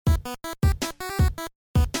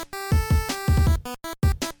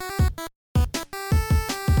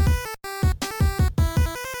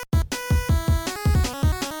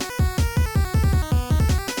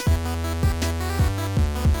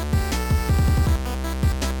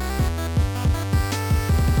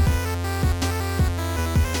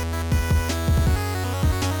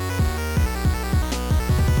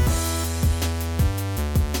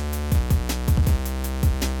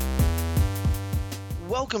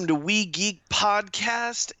Welcome to We Geek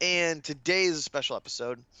Podcast, and today is a special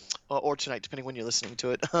episode, or tonight, depending when you're listening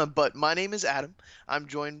to it. But my name is Adam. I'm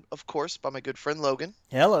joined, of course, by my good friend Logan,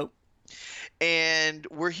 Hello. and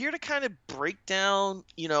we're here to kind of break down,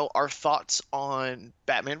 our thoughts on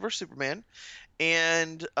Batman vs Superman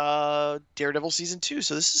and Daredevil season 2.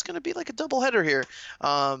 So this is going to be like a double header here.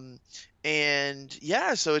 And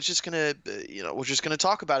yeah, so it's just gonna, we're just gonna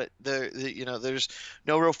talk about it. There's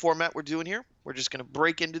no real format we're doing here. We're just gonna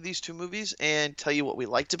break into these two movies and tell you what we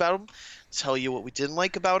liked about them, tell you what we didn't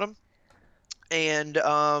like about them, and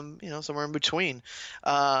somewhere in between.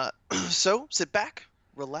 So sit back,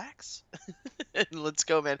 relax, and let's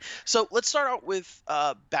go, man. So let's start out with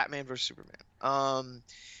Batman vs Superman.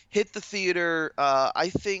 Hit the theater.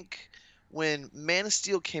 I think when Man of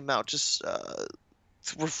Steel came out, just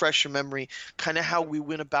refresh your memory, kind of how we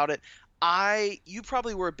went about it. You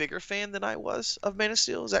probably were a bigger fan than I was of Man of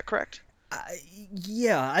Steel. Is that correct?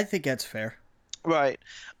 Yeah, I think that's fair. Right.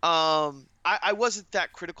 I wasn't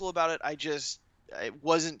that critical about it. It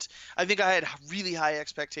wasn't. I think I had really high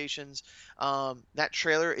expectations. That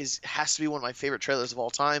trailer has to be one of my favorite trailers of all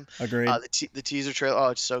time. Agreed. The teaser trailer. Oh,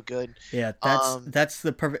 it's so good. Yeah, that's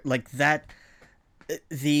the perfect, like that.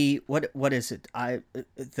 What is it?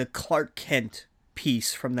 The Clark Kent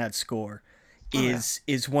piece from that score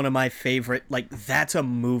is one of my favorite. Like, that's a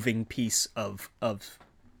moving piece of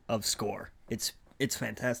score. It's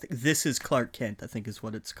fantastic. This is Clark Kent, I think, is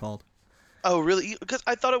what it's called. Oh, really? Because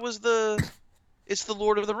I thought it's the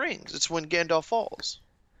Lord of the Rings. It's when Gandalf falls.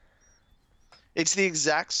 It's the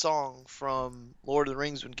exact song from Lord of the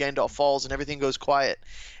Rings when Gandalf falls and everything goes quiet,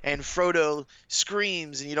 and Frodo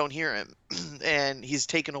screams and you don't hear him, and he's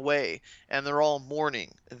taken away, and they're all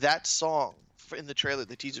mourning. That song in the trailer,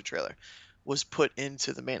 the teaser trailer, was put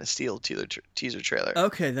into the Man of Steel teaser trailer.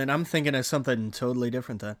 Okay, then I'm thinking of something totally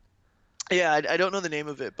different then. Yeah, I don't know the name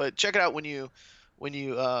of it, but check it out when you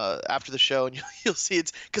after the show, and you'll see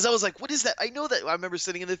it's because I was like, what is that? I know that. I remember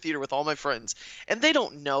sitting in the theater with all my friends, and they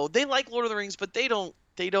don't know. They like Lord of the Rings, but they don't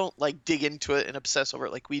like dig into it and obsess over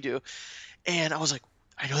it like we do. And I was like,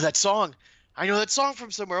 I know that song. I know that song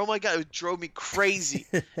from somewhere. Oh my God, it drove me crazy.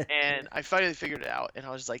 And I finally figured it out, and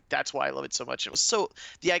I was like, that's why I love it so much. It was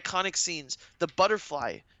the iconic scenes, the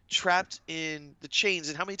butterfly trapped in the chains,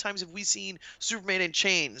 and how many times have we seen Superman in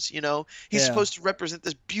chains? He's supposed to represent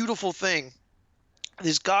this beautiful thing,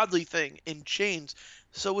 this godly thing in chains.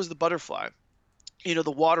 So was the butterfly.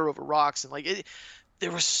 The water over rocks, and like it.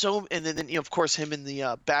 There was and then of course him in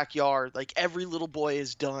the backyard, like every little boy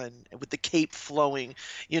is done with the cape flowing,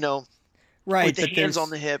 right, with the hands on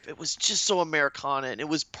the hip. It was just so Americana, and it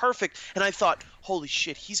was perfect. And I thought, holy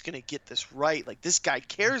shit, he's gonna get this right. Like, this guy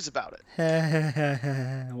cares about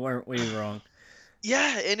it. Weren't we wrong?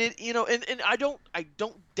 Yeah, and and I don't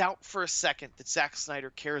doubt for a second that Zack Snyder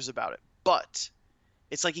cares about it, but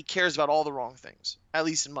it's like he cares about all the wrong things, at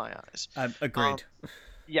least in my eyes. Agreed.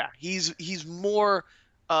 Yeah, he's more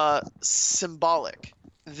symbolic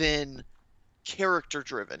than character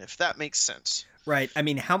driven, if that makes sense. Right. I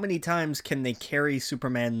mean, how many times can they carry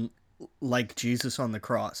Superman like Jesus on the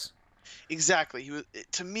cross? Exactly.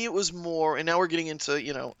 To me, it was more, and now we're getting into,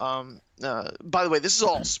 by the way, this is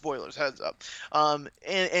all spoilers, heads up.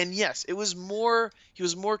 And yes, he was more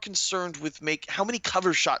concerned with how many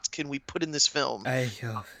cover shots can we put in this film?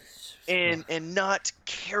 And not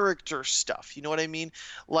character stuff. You know what I mean?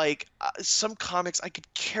 Like, some comics, I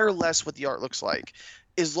could care less what the art looks like,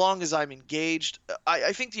 as long as I'm engaged.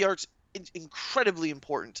 I think the art's incredibly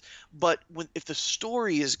important, but if the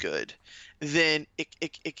story is good, then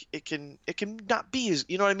it can not be as,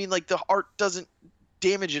 you know what I mean? Like, the art doesn't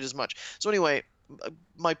damage it as much. So anyway,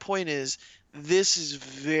 my point is, this is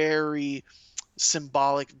very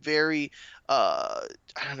symbolic, very I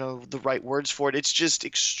don't know the right words for it. It's just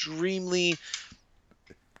extremely.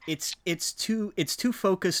 It's too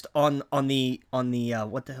focused on the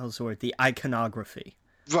what the hell's the word? The iconography.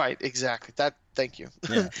 Right, exactly. Thank you.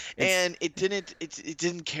 Yeah, and it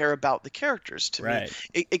didn't care about the characters to right.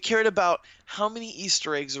 me. It cared about how many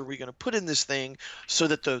Easter eggs are we going to put in this thing, so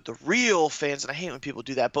that the real fans, and I hate when people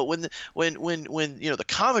do that, but when the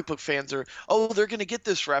comic book fans are, they're going to get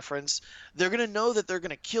this reference, they're going to know that they're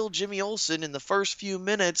going to kill Jimmy Olsen in the first few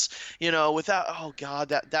minutes, without, oh God,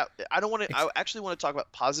 that I don't want to. I actually want to talk about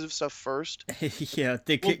positive stuff first. Yeah,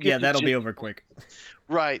 that'll be over quick.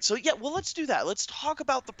 Right. So yeah, well, let's do that. Let's talk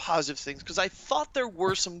about the positive things, because I thought there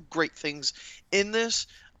were some great things in this.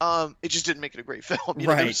 It just didn't make it a great film.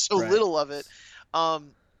 There's so little of it.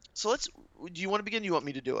 So do you want to begin? Do you want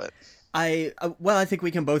me to do it? I think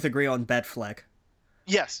we can both agree on Batfleck.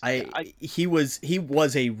 Yes. He was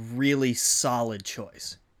a really solid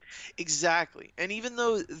choice. Exactly. And even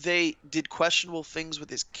though they did questionable things with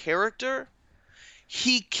his character,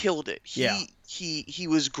 he killed it. Yeah. He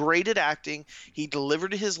was great at acting. He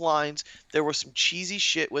delivered his lines. There was some cheesy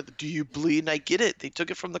shit with "Do you bleed?" And I get it. They took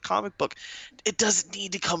it from the comic book. It doesn't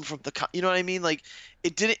need to come from the you know what I mean? Like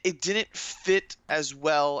it didn't fit as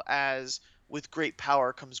well as "With great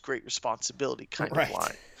power comes great responsibility" kind of Right.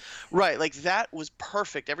 line. Right, like that was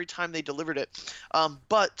perfect every time they delivered it.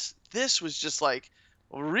 But this was just like,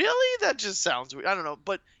 really? That just sounds weird. I don't know,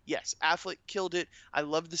 but yes, Affleck killed it. I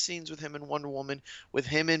loved the scenes with him and Wonder Woman, with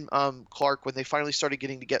him and Clark when they finally started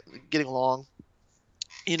getting along.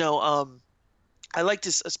 You know, I liked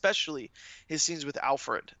his especially his scenes with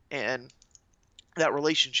Alfred and that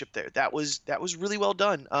relationship there. That was really well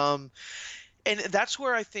done. And that's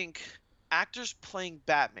where I think actors playing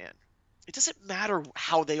Batman, it doesn't matter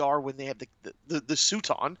how they are when they have the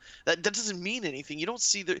suit on. That doesn't mean anything. You don't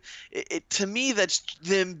see to me that's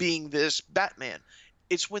them being this Batman.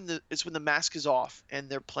 It's when the mask is off and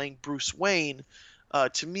they're playing Bruce Wayne.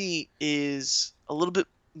 To me, is a little bit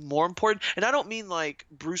more important. And I don't mean like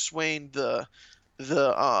Bruce Wayne the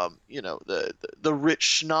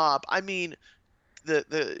rich snob. I mean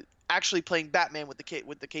the actually playing Batman with the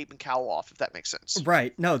cape and cowl off, if that makes sense.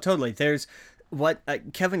 Right. No, totally. There's what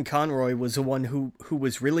Kevin Conroy was the one who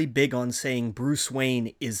was really big on saying Bruce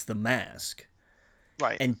Wayne is the mask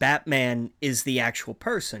Right. and Batman is the actual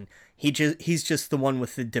person. He's just the one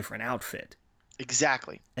with the different outfit.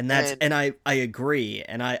 Exactly. And that's And and I agree,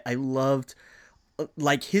 and I loved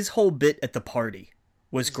like his whole bit at the party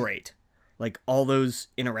was mhm, great. Like all those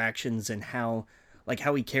interactions and how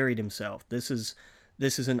he carried himself. This is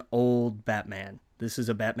an old Batman. This is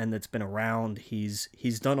a Batman that's been around. He's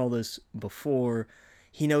done all this before.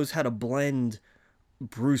 He knows how to blend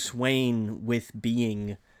Bruce Wayne with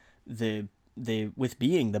being the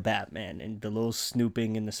Batman and the little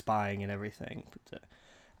snooping and the spying and everything. But,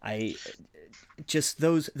 I just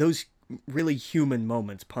those really human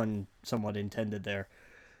moments, pun somewhat intended there,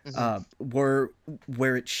 mhm, were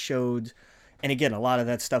where it showed. And again, a lot of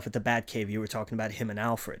that stuff at the Batcave, you were talking about him and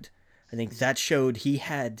Alfred. I think mhm, that showed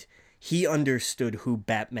he understood who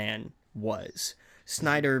Batman was.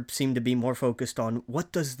 mhm. Snyder seemed to be more focused on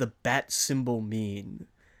what does the bat symbol mean,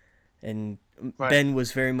 and Right. Ben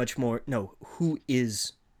was very much more no, who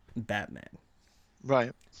is Batman?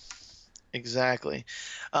 Right. Exactly.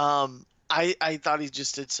 I thought he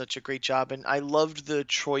just did such a great job, and I loved the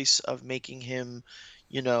choice of making him,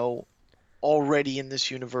 you know, already in this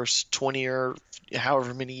universe 20 or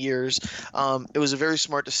however many years. It was a very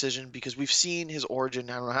smart decision because we've seen his origin,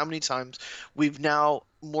 I don't know how many times. We've now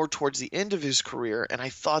more towards the end of his career, and I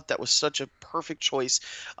thought that was such a perfect choice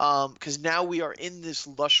because now we are in this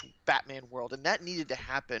lush Batman world, and that needed to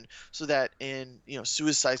happen so that in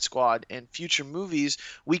Suicide Squad and future movies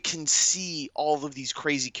we can see all of these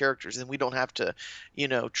crazy characters, and we don't have to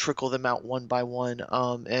trickle them out one by one.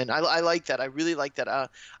 And I like that. I really like that.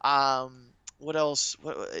 What else?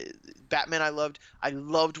 Batman. I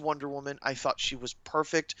loved Wonder Woman. I thought she was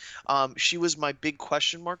perfect. She was my big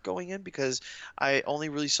question mark going in because I only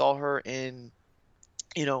really saw her in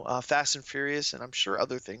Fast and Furious, and I'm sure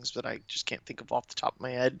other things that I just can't think of off the top of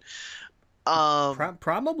my head. Um,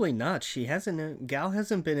 Probably not. Gal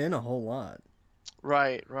hasn't been in a whole lot.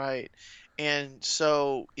 right, right. And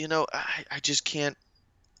so I just can't.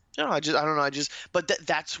 No, I don't know. But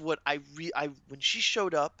that's what I when she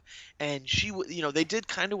showed up, and they did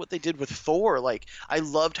kind of what they did with Thor. Like I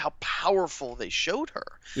loved how powerful they showed her,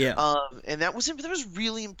 Yeah. and that was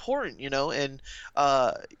really important, and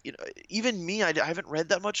even me, I haven't read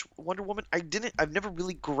that much Wonder Woman. I've never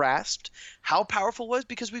really grasped how powerful it was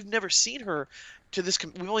because we've never seen her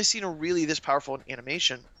we've only seen her really this powerful in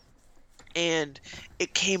animation, and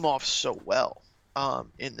it came off so well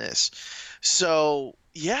in this. So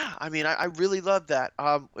yeah, I mean, I really love that.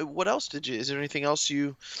 What else did you? Is there anything else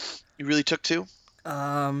you really took to?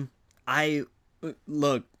 Um, I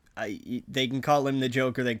look. They can call him the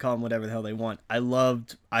Joker. They can call him whatever the hell they want. I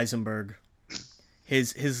loved Eisenberg.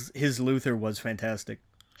 His Luther was fantastic.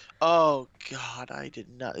 Oh God, I did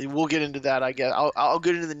not. We'll get into that. I guess I'll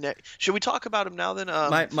get into the next. Should we talk about him now then?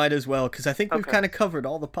 Might as well because I think we've Okay. kind of covered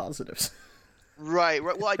all the positives. Right,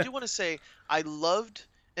 right. Well, I do want to say I loved,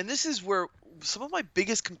 and this is where some of my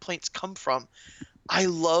biggest complaints come from. I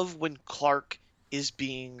love when Clark is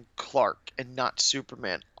being Clark and not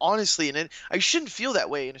Superman. Honestly, I shouldn't feel that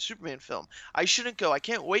way in a Superman film. I shouldn't go. I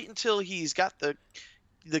can't wait until he's got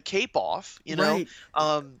the cape off. Right.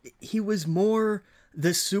 Um, He was more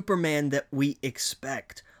the Superman that we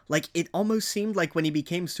expect. Like it almost seemed like when he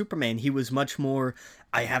became Superman, he was much more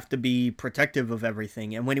I have to be protective of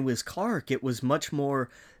everything. And when he was Clark, it was much more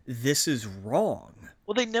this is wrong.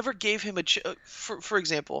 Well, they never gave him for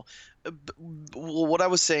example, what I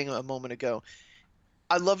was saying a moment ago.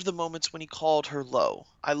 I loved the moments when he called her low.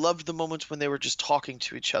 I loved the moments when they were just talking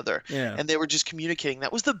to each other Yeah. and they were just communicating.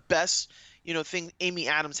 That was the best, thing Amy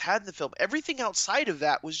Adams had in the film. Everything outside of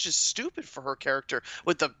that was just stupid for her character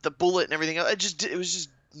with the bullet and everything else. It was just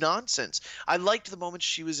nonsense. I liked the moments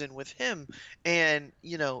she was in with him, and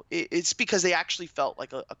it's because they actually felt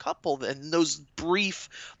like a couple. And those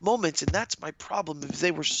brief moments, and that's my problem, is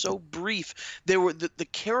they were so brief. They were the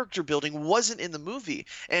character building wasn't in the movie,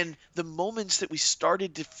 and the moments that we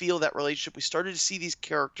started to feel that relationship, we started to see these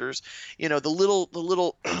characters, the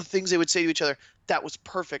little things they would say to each other. That was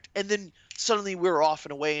perfect. And then suddenly we were off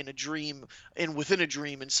and away in a dream and within a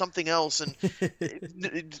dream and something else. And,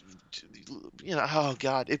 oh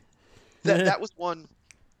God, that was one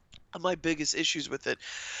of my biggest issues with it.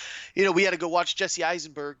 We had to go watch Jesse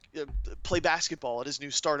Eisenberg play basketball at his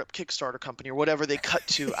new startup Kickstarter company or whatever they cut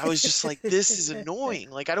to. I was just like, this is annoying.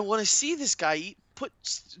 Like, I don't want to see this guy put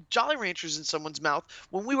Jolly Ranchers in someone's mouth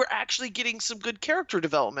when we were actually getting some good character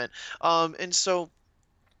development. And so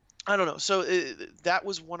I don't know. So that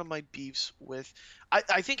was one of my beefs with.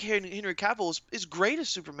 I think Henry Cavill is great as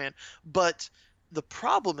Superman, but the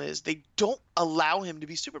problem is they don't allow him to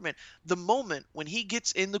be Superman. The moment when he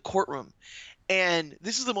gets in the courtroom, and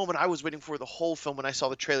this is the moment I was waiting for the whole film when I saw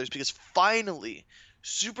the trailers, because finally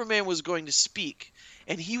Superman was going to speak,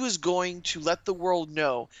 and he was going to let the world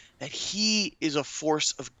know that he is a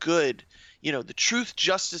force of good. The truth,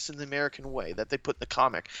 justice, and the American way that they put in the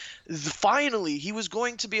comic. Finally, he was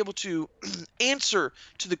going to be able to answer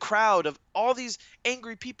to the crowd of all these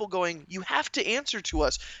angry people going, you have to answer to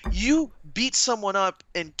us. You beat someone up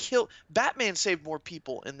and kill. Batman saved more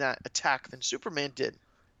people in that attack than Superman did.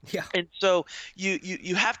 Yeah. And so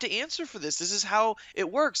you have to answer for this. This is how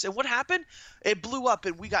it works. And what happened? It blew up,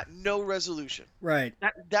 and we got no resolution. Right.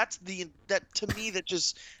 That to me, that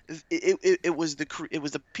just it was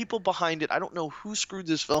the people behind it. I don't know who screwed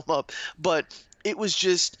this film up, but it was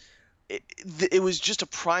just a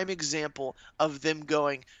prime example of them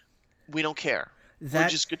going, we don't care. We're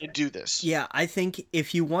just going to do this. Yeah, I think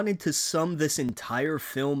if you wanted to sum this entire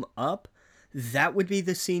film up, that would be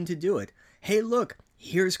the scene to do it. Hey, look,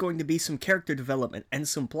 here's going to be some character development and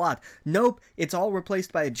some plot. Nope, it's all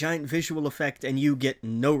replaced by a giant visual effect and you get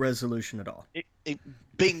no resolution at all.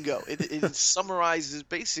 Bingo. It summarizes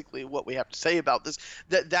basically what we have to say about this.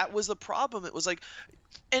 That was the problem. It was like,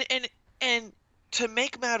 and to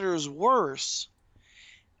make matters worse,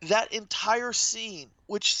 that entire scene,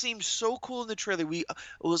 which seemed so cool in the trailer, it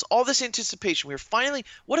was all this anticipation. We were finally,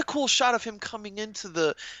 what a cool shot of him coming into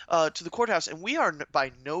the courthouse. And we are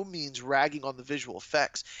by no means ragging on the visual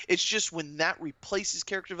effects. It's just when that replaces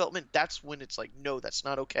character development, that's when it's like, no, that's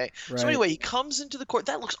not okay. Right. So anyway, he comes into the court.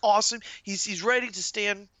 That looks awesome. He's ready to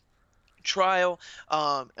stand trial,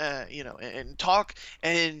 and talk.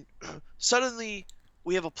 And suddenly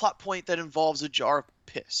we have a plot point that involves a jar of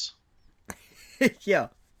piss. Yeah.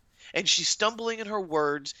 And she's stumbling in her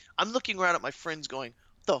words. I'm looking around at my friends going,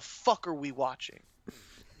 the fuck are we watching?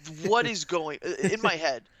 What is going in my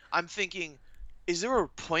head? I'm thinking, is there a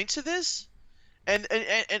point to this? And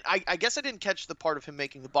I guess I didn't catch the part of him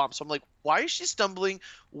making the bomb. So I'm like, why is she stumbling?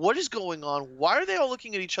 What is going on? Why are they all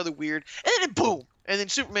looking at each other weird? And then boom. And then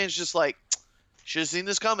Superman's just like, should have seen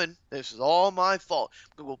this coming. This is all my fault.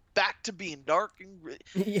 I'm going to go back to being dark and gritty.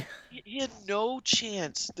 Yeah. He had no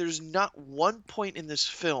chance. There's not one point in this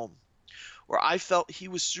film where I felt he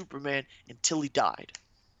was Superman until he died.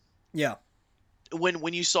 Yeah.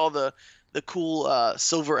 When you saw the cool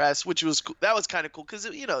silver S, which was cool. That was kind of cool because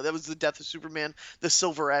that was the death of Superman, the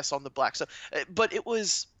silver S on the black stuff. But it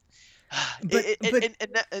was, I'm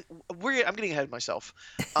getting ahead of myself.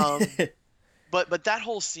 But that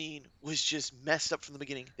whole scene was just messed up from the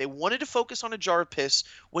beginning. They wanted to focus on a jar of piss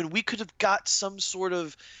when we could have got some sort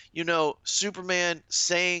of, Superman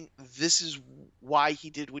saying this is why he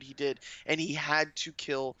did what he did, and he had to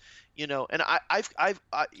kill, And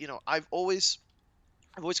I've always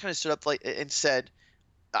kind of stood up and said,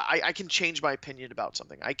 I can change my opinion about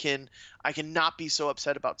something. I can not be so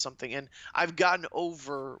upset about something, and I've gotten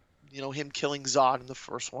over him killing Zod in the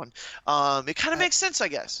first one. It kind of makes sense, I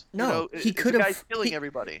guess. No, he could have killing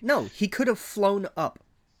everybody. No, he could have flown up.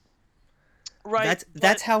 Right.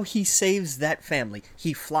 That's how he saves that family.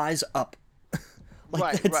 He flies up.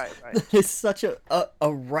 Right. That is such a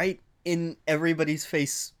right in everybody's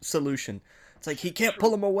face solution. It's like he can't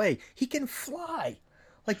pull him away. He can fly.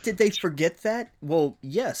 Like, did they forget that? Well,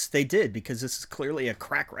 yes, they did, because this is clearly a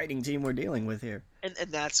crack writing team we're dealing with here. And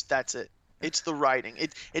that's it. It's the writing.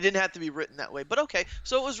 It didn't have to be written that way. But okay,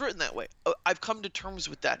 so it was written that way. I've come to terms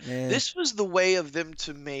with that. Yeah. This was the way of them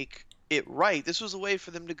to make it right. This was a way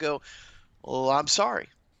for them to go, "Oh, I'm sorry.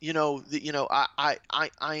 I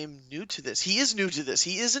am new to this. He is new to this.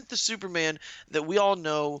 He isn't the Superman that we all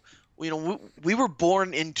know. We were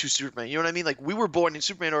born into Superman. You know what I mean? Like we were born and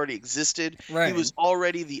Superman already existed. He Right. was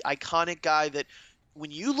already the iconic guy that when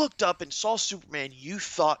you looked up and saw Superman, you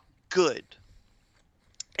thought good.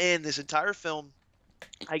 And this entire film,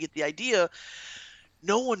 I get the idea.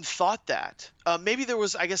 No one thought that. Maybe there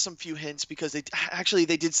was, I guess, some few hints because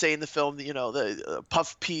they did say in the film that the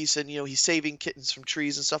puff piece and he's saving kittens from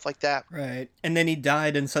trees and stuff like that. Right. And then he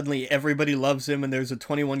died, and suddenly everybody loves him, and there's a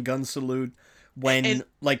 21 gun salute when, And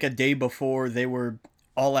like, a day before they were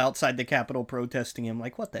all outside the Capitol protesting him.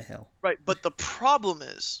 Like, what the hell? right, but the problem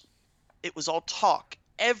is, it was all talk.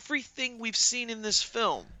 Everything we've seen in this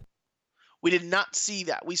film, we did not see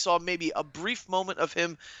that. We saw maybe a brief moment of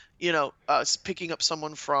him, picking up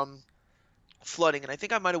someone from flooding, and I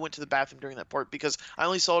think I might have went to the bathroom during that part because I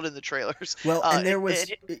only saw it in the trailers. Well, and there was,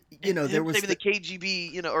 And there him was saving the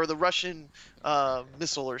KGB, or the Russian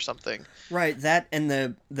missile or something. right, that and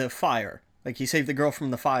the fire. Like, he saved the girl from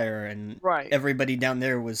the fire, and Right. everybody down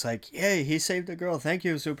there was like, "Hey, he saved a girl. Thank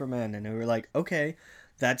you, Superman." And they were like, "Okay,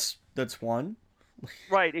 that's one."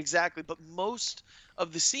 Right, exactly. But most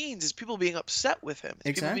of the scenes is people being upset with him.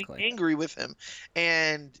 It's people Exactly. being angry with him.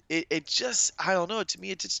 And it just, I don't know, to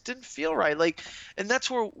me, it just didn't feel right. Like, and that's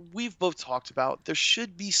where we've both talked about there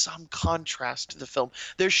should be some contrast to the film.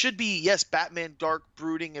 There should be, yes, Batman dark,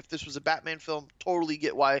 brooding. If this was a Batman film, totally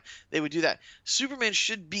get why they would do that. Superman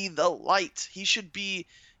should be the light. He should be,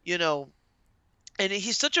 and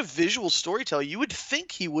he's such a visual storyteller. You would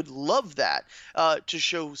think he would love that, to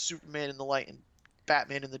show Superman in the light and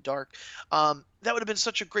Batman in the dark. That would have been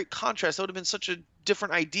such a great contrast. That would have been such a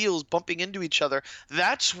different ideals bumping into each other.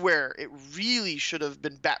 That's where it really should have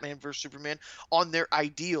been Batman versus Superman on their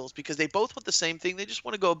ideals, because they both want the same thing. They just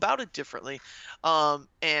want to go about it differently.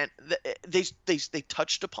 And they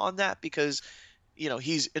touched upon that because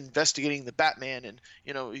he's investigating the Batman, and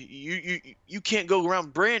you can't go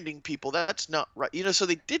around branding people. That's not right. So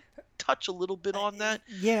they did touch a little bit on that,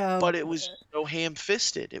 Yeah, but it was so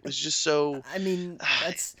ham-fisted. It was just so. I mean,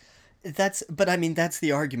 but I mean, that's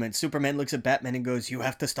the argument. Superman looks at Batman and goes, "You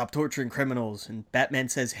have to stop torturing criminals." And Batman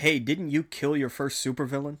says, "Hey, didn't you kill your first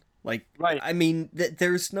supervillain?" Like, Right. I mean,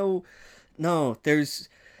 there's no, there's,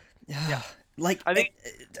 Yeah. like, I think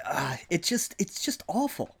it's just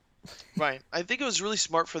awful. right. I think it was really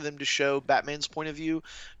smart for them to show Batman's point of view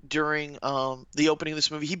during the opening of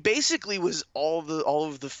this movie. He basically was all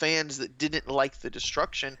of the fans that didn't like the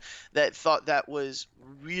destruction, that thought that was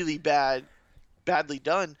really badly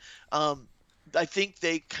done. I think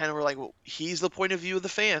they kind of were like, well, he's the point of view of the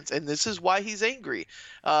fans, and this is why he's angry,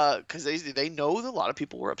 because they know that a lot of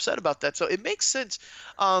people were upset about that. So it makes sense.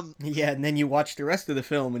 Yeah, and then you watch the rest of the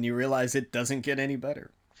film and you realize it doesn't get any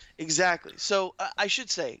better. Exactly. So I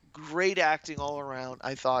should say, great acting all around.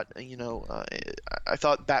 I thought, I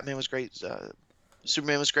thought Batman was great.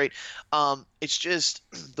 Superman was great. It's just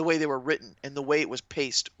the way they were written and the way it was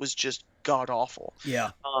paced was just god awful.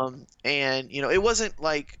 Yeah. And it wasn't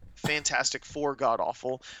like Fantastic Four god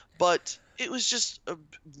awful, but it was just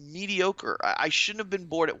mediocre. I shouldn't have been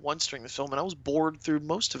bored at once during the film, and I was bored through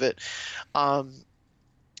most of it.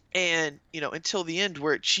 And until the end,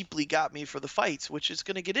 where it cheaply got me for the fights, which is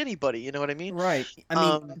going to get anybody. You know what I mean? Right. I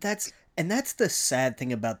mean, that's the sad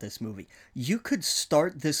thing about this movie. You could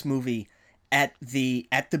start this movie at the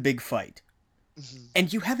big fight,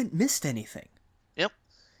 and you haven't missed anything. Yep.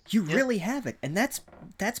 You really haven't, and that's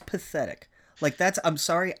pathetic. Like, I'm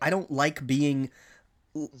sorry, I don't like being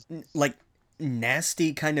like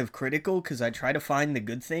nasty kind of critical, because I try to find the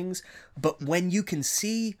good things, but when you can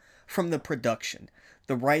see from the production,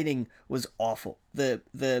 the writing was awful. The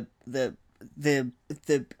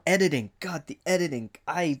editing, God, the editing.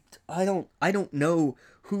 I don't know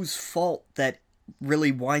whose fault that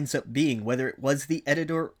really winds up being, whether it was the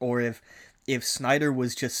editor or if Snyder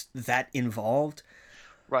was just that involved.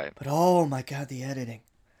 Right. But oh my God, the editing.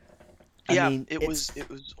 Yeah, I mean, it was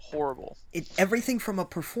horrible. Everything from a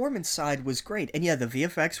performance side was great, and yeah, the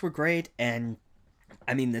VFX were great, and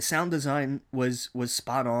I mean, the sound design was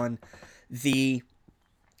spot on. I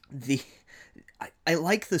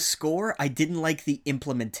like the score. I didn't like the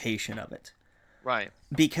implementation of it. Right.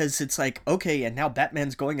 Because it's like, okay, and now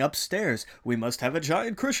Batman's going upstairs. We must have a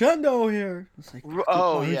giant crescendo here. It's like,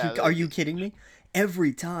 are you kidding me?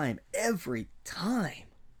 Every time.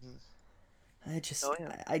 I just,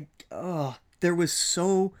 there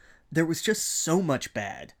was just so much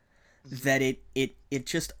bad Mhm. that it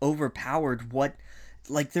just overpowered what,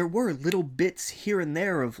 like, there were little bits here and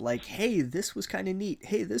there of like, hey, this was kind of neat,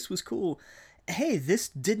 hey, this was cool, hey, this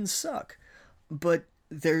didn't suck, but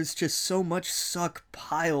there's just so much suck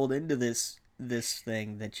piled into this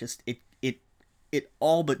thing that just it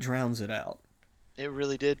all but drowns it out. It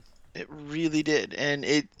really did. It really did, and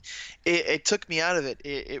it took me out of it.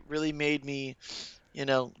 It really made me,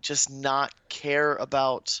 just not care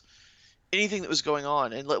about anything that was going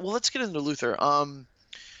on. And well, let's get into Luther.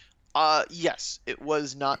 Yes, it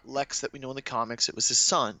was not Lex that we know in the comics. It was his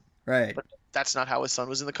son, Right. but that's not how his son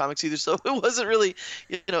was in the comics either. So it wasn't really,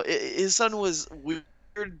 his son was weird,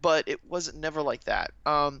 but it wasn't never like that.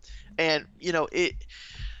 And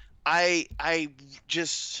I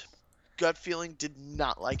just gut feeling did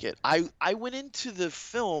not like it. I went into the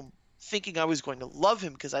film thinking I was going to love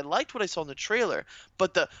him because I liked what I saw in the trailer,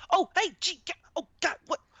 but oh hey gee oh god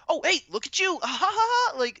what oh hey look at you ha ha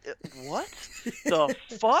ha like what the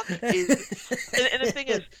fuck is and the thing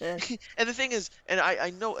is and the thing is and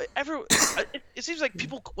I know it seems like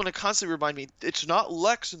people want to constantly remind me it's not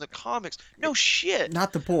Lex in the comics. No shit.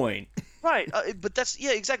 Not the point. Right, but that's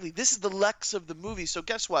yeah exactly. This is the Lex of the movie. So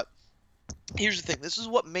guess what? Here's the thing. This is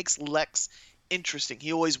what makes Lex interesting.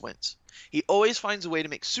 He always wins. He always finds a way to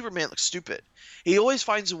make Superman look stupid. He always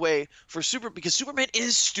finds a way for because Superman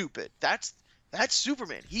is stupid. That's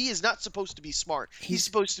Superman. He is not supposed to be smart. He's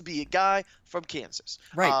supposed to be a guy from Kansas.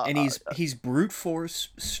 Right, and he's brute force,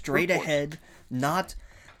 straight brute force. ahead, not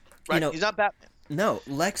right. He's not Batman. No,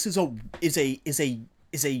 Lex is a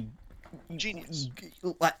Genius.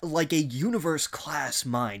 Like a universe class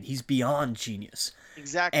mind. He's beyond genius.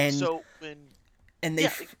 Exactly. And so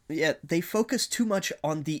they focus too much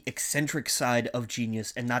on the eccentric side of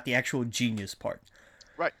genius and not the actual genius part.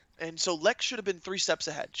 Right. And so Lex should have been 3 steps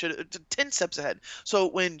ahead. Should have 10 steps ahead. So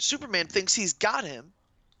when Superman thinks he's got him,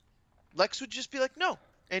 Lex would just be like, "No."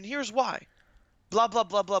 And here's why. Blah blah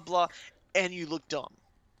blah blah blah, and you look dumb.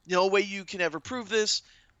 No way you can ever prove this.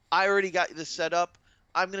 I already got this set up.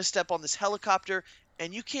 I'm going to step on this helicopter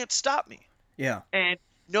and you can't stop me. Yeah. And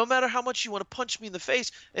no matter how much you want to punch me in the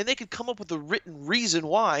face, and they could come up with a written reason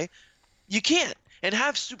why, you can't. And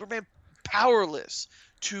have Superman powerless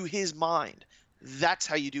to his mind. That's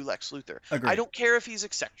how you do Lex Luthor. Agreed. I don't care if he's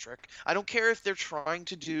eccentric. I don't care if they're trying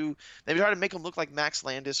to make him look like Max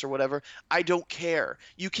Landis or whatever. I don't care.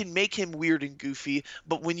 You can make him weird and goofy,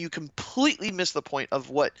 but when you completely miss the point of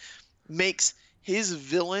what makes his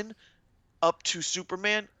villain up to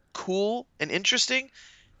Superman cool and interesting,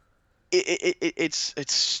 it's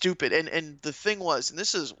stupid. And the thing was, and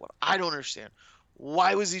this is what I don't understand,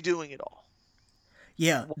 why was he doing it all?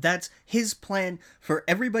 Yeah, that's his plan. For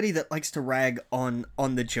everybody that likes to rag on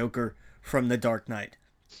the Joker from The Dark Knight,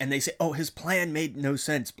 and they say, oh, his plan made no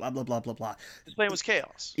sense, blah blah blah blah blah. His plan was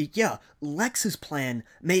chaos. Yeah, Lex's plan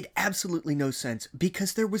made absolutely no sense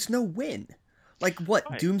because there was no win. Like, what?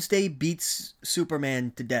 Right. Doomsday beats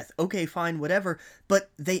Superman to death. Okay, fine, whatever. But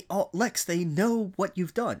Lex, they know what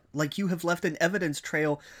you've done. Like, you have left an evidence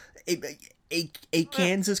trail a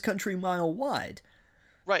Kansas country mile wide.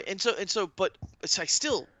 Right, but I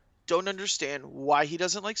still don't understand why he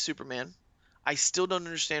doesn't like Superman. I still don't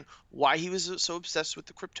understand why he was so obsessed with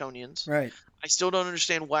the Kryptonians. Right. I still don't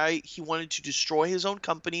understand why he wanted to destroy his own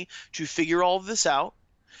company to figure all of this out.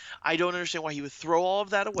 I don't understand why he would throw all of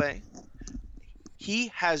that away.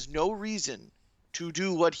 He has no reason to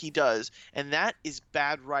do what he does, and that is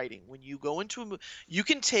bad writing. When you go into a movie, you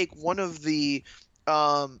can take one of the,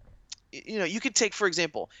 you could take, for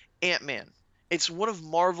example, Ant-Man. It's one of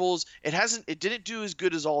Marvel's. It didn't do as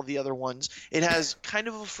good as all the other ones. It has kind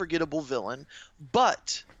of a forgettable villain,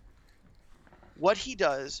 but what he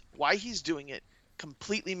does, why he's doing it,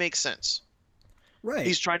 completely makes sense. Right.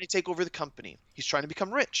 He's trying to take over the company. He's trying to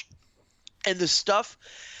become rich, and the stuff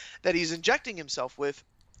that he's injecting himself with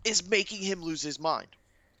is making him lose his mind.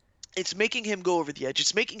 It's making him go over the edge.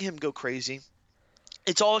 It's making him go crazy.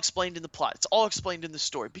 It's all explained in the plot. It's all explained in the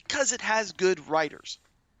story because it has good writers.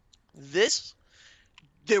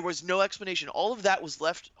 There was no explanation. All of that was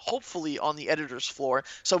left, hopefully, on the editor's floor.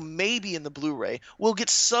 So maybe in the Blu-ray, we'll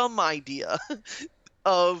get some idea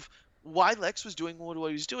of why Lex was doing what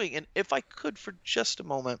he was doing. And if I could, for just a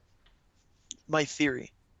moment, my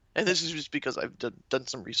theory, and this is just because I've done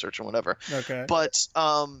some research and whatever. Okay. But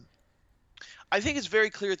I think it's very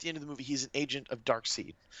clear at the end of the movie he's an agent of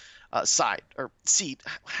Darkseid. Seed.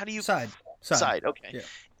 How do you... Side. Okay. Yeah.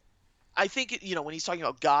 I think when he's talking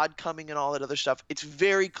about God coming and all that other stuff, it's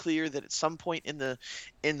very clear that at some point in the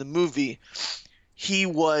movie, he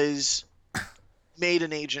was made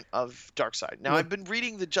an agent of Darkseid. Now, I've been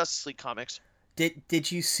reading the Justice League comics.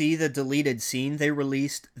 Did you see the deleted scene they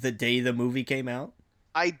released the day the movie came out?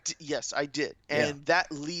 Yes, I did, Yeah. and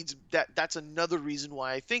that's another reason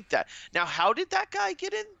why I think that. Now, how did that guy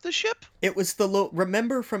get in the ship? It was the little.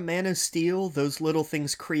 Remember from Man of Steel, those little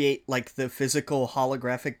things create like the physical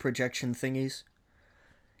holographic projection thingies.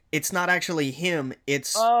 It's not actually him.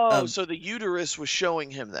 It's Oh, so the uterus was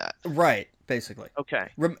showing him that. right, basically. Okay,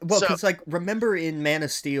 Well, so because like remember in Man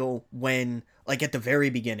of Steel when like at the very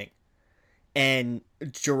beginning, and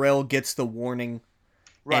Jor-El gets the warning,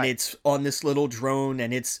 and right, it's on this little drone,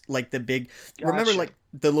 and it's like the big. Remember gotcha. like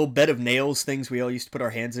the little bed of nails things we all used to put our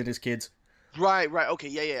hands in as kids. Right, right. Okay,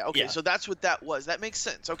 yeah, yeah. Okay, Yeah. so that's what that was. That makes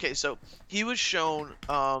sense. Okay, so he was shown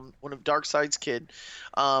one of Darkseid's kid.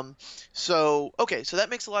 Um so okay, so that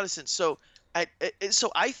makes a lot of sense. So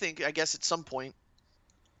so I think I guess at some point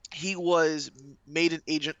he was made an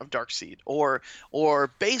agent of Darkseid, or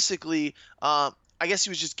basically I guess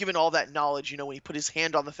he was just given all that knowledge, when he put his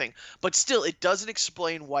hand on the thing. But still, it doesn't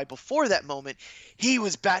explain why before that moment he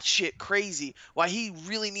was batshit crazy. Why he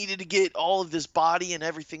really needed to get all of this body and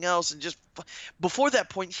everything else, and just before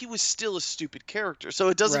that point he was still a stupid character. So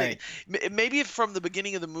it doesn't. Right. Maybe if from the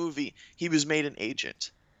beginning of the movie he was made an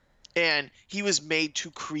agent, and he was made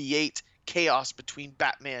to create chaos between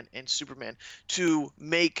Batman and Superman to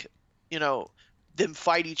make you know them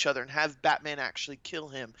fight each other and have Batman actually kill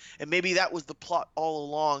him. And maybe that was the plot all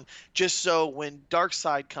along, just so when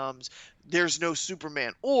Darkseid comes, there's no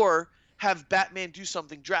Superman. Or have Batman do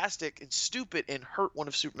something drastic and stupid and hurt one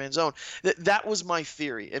of Superman's own. That was my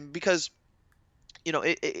theory. And because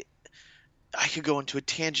I could go into a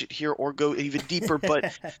tangent here or go even deeper,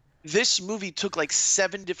 but this movie took like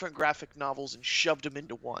 7 different graphic novels and shoved them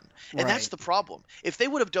into one. And that's Right. the problem. If they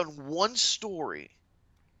would have done one story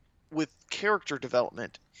with character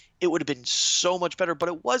development, it would have been so much better. But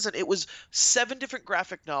it wasn't. It was 7 different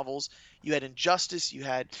graphic novels. You had Injustice, you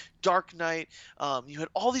had Dark Knight, you had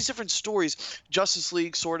all these different stories, Justice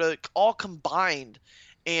League, sort of all combined,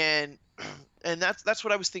 and and that's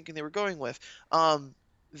what I was thinking they were going with.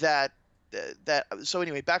 That that so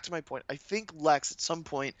anyway, back to my point. I think Lex at some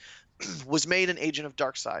point was made an agent of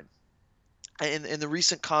Darkseid. In the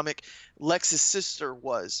recent comic, Lex's sister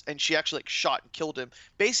was, and she actually like shot and killed him.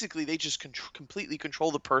 Basically, they just completely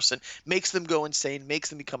control the person, makes them go insane, makes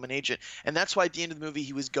them become an agent, and that's why at the end of the movie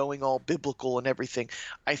he was going all biblical and everything.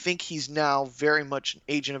 I think he's now very much an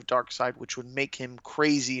agent of Darkseid, which would make him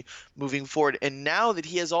crazy moving forward. And now that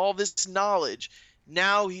he has all this knowledge,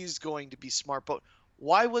 now he's going to be smart. But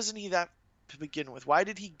why wasn't he that to begin with? Why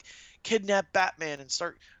did he kidnap Batman and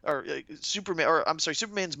start, or Superman, or I'm sorry,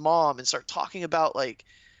 Superman's mom, and start talking about like,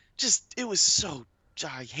 just it was so,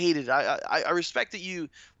 I hated it. I respect that you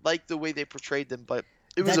like the way they portrayed them, but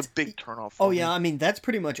it was a That's big turnoff Oh for yeah, me. I mean that's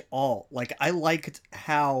pretty much all. Like I liked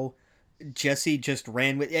how Jesse just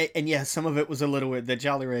ran with, and yeah, some of it was a little weird. The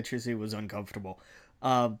Jolly Rancher Zoo was uncomfortable,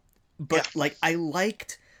 um, Yeah, but like I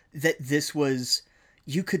liked that this was.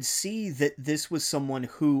 You could see that this was someone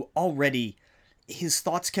who already his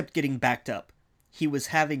thoughts kept getting backed up. He was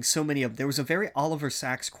having so many of. There was a very Oliver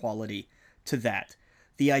Sacks quality to that.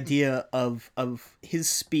 The idea of his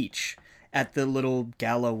speech at the little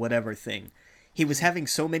gala whatever thing. He was having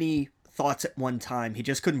so many thoughts at one time. He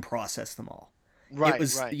just couldn't process them all. It right,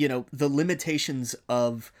 was, right, the limitations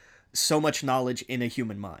of so much knowledge in a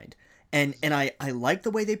human mind. And I like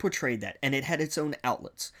the way they portrayed that, and it had its own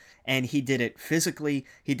outlets. And he did it physically,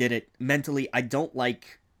 he did it mentally. I don't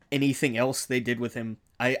like anything else they did with him.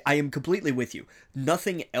 I am completely with you.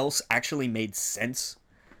 Nothing else actually made sense.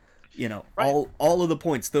 right, All of the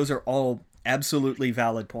points, those are all absolutely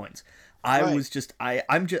valid points. I right, was just I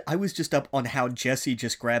was just up on how Jesse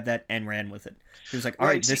just grabbed that and ran with it. He was like, "All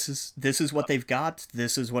right, right. See, this is what they've got.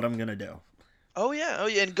 This is what I'm going to do." oh yeah.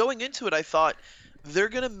 And going into it, I thought they're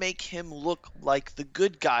gonna make him look like the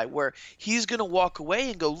good guy, where he's gonna walk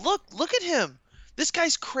away and go, look at him. This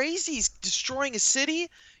guy's crazy. He's destroying a city.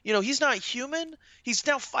 He's not human. He's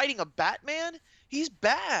now fighting a Batman. He's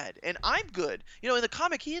bad, and I'm good. In the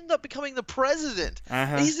comic, he ended up becoming the president.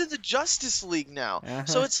 Uh-huh. He's in the Justice League now.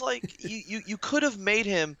 So Uh-huh. it's like you could have made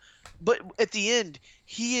him, but at the end,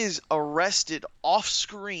 he is arrested off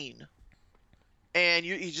screen, and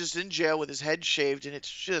he's just in jail with his head shaved, and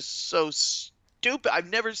it's just so stupid. I've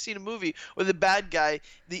never seen a movie where the bad guy,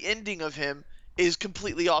 the ending of him, is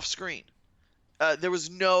completely off screen. There was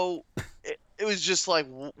no. It was just like,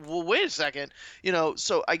 well, wait a second,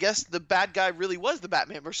 So I guess the bad guy really was the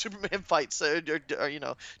Batman or Superman fights, or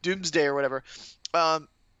Doomsday or whatever. And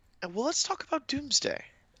well, let's talk about Doomsday.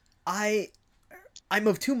 I I'm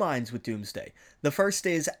of two minds with Doomsday. The first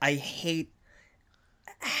is I hate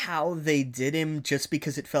how they did him just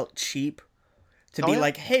because it felt cheap. To Oh be yeah.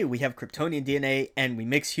 like, hey, we have Kryptonian DNA and we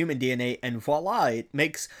mix human DNA and voila, it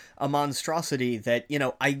makes a monstrosity that,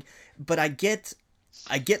 but I get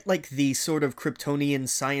like the sort of Kryptonian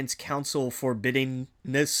Science Council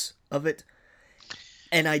forbiddingness of it.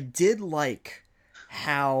 And I did like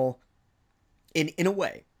how in a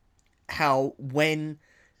way, how when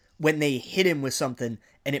they hit him with something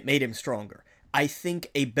and it made him stronger. I think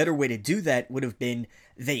a better way to do that would have been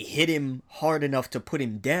they hit him hard enough to put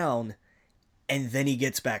him down and then he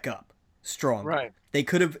gets back up stronger. Right. They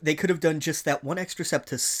could have done just that one extra step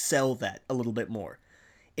to sell that a little bit more. Right.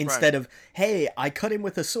 Instead of, hey, I cut him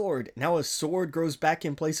with a sword, now a sword grows back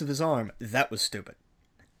in place of his arm. That was stupid.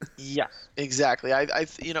 Yes. Exactly.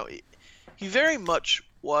 He very much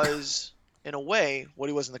was, in a way, what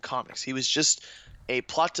he was in the comics. He was just a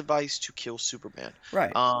plot device to kill Superman.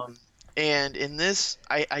 Right. And in this,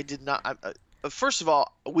 I did not. First of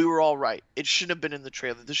all, we were all right. It shouldn't have been in the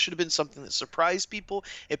trailer. This should have been something that surprised people.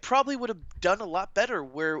 It probably would have done a lot better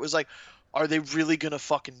where it was like, are they really gonna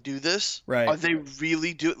fucking do this? Right. Are they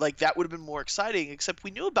really do like that would have been more exciting? Except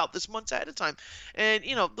we knew about this months ahead of time, and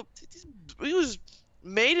it was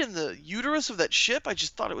made in the uterus of that ship. I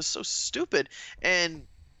just thought it was so stupid. And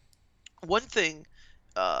one thing,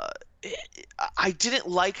 uh, I didn't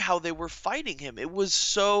like how they were fighting him. It was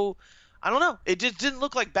so, I don't know. It just didn't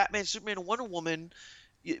look like Batman, Superman, and Wonder Woman.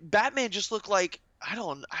 Batman just looked like I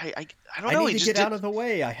don't I know. need He to just get out did. of the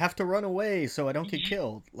way. I have to run away so I don't get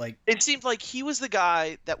killed. Like, It seemed like he was the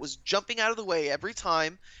guy that was jumping out of the way every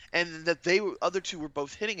time, and that other two were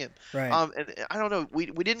both hitting him. right. And I don't know. We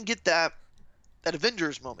didn't get that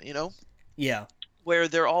Avengers moment, Yeah. where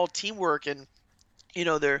they're all teamwork and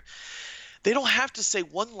they don't have to say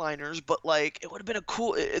one-liners, but like it would have been a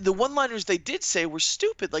cool. The one-liners they did say were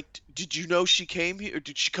stupid. Like, did you know she came here? Or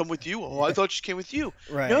did she come with you? Oh, I thought she came with you.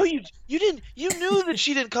 No, Right. you didn't. You knew that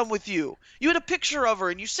she didn't come with you. You had a picture of her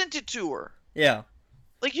and you sent it to her. Yeah.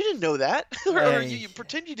 Like you didn't know that, or you I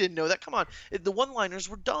pretend you didn't know that. Come on, the one-liners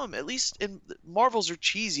were dumb. At least in Marvels are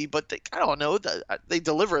cheesy, but I don't know. They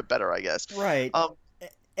deliver it better, I guess. right. Um,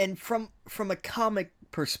 And from a comic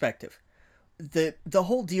perspective, the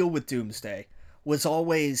whole deal with Doomsday was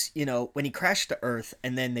always, when he crashed to Earth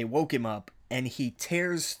and then they woke him up and he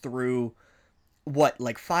tears through what,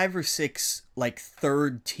 like 5 or 6 like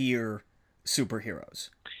third tier superheroes.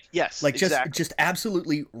 yes, Like just exactly. just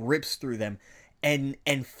absolutely rips through them and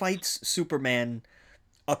fights Superman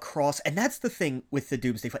across, and that's the thing with the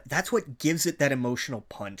Doomsday fight. That's what gives it that emotional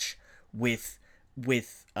punch with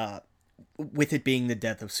with uh with it being the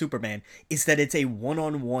death of Superman, is that it's a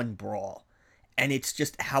one-on-one brawl. And it's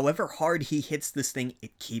just however hard he hits this thing,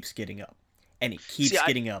 it keeps getting up. And it See, keeps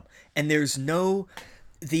getting up. And there's no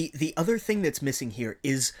the other thing that's missing here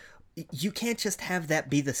is you can't just have that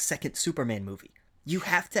be the second Superman movie. You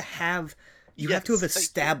have to have yes,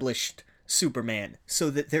 established Superman so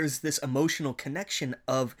that there's this emotional connection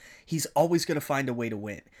of he's always going to find a way to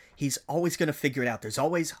win. He's always going to figure it out. There's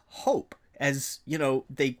always hope. As,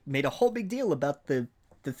 they made a whole big deal about the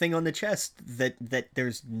thing on the chest that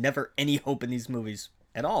there's never any hope in these movies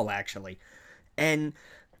at all, actually. And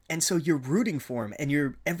so you're rooting for him, and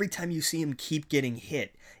you're every time you see him keep getting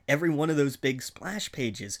hit, every one of those big splash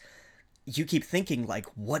pages, you keep thinking like,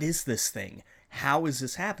 what is this thing? How is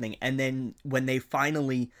this happening? And then when they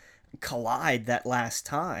finally collide that last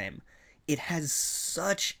time, it has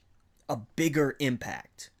such a bigger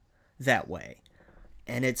impact that way.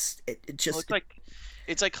 And it well, just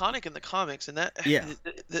it's iconic in the comics, and that yeah,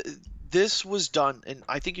 this was done, and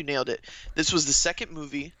I think you nailed it. This was the second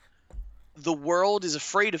movie. The world is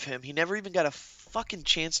afraid of him. He never even got a fucking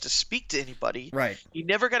chance to speak to anybody. right. He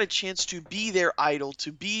never got a chance to be their idol,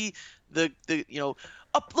 to be the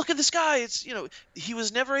up, look at the sky. It's he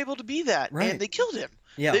was never able to be that, and Right. they killed him.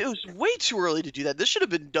 Yeah. It was way too early to do that. This should have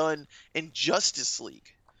been done in Justice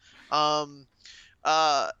League. Um,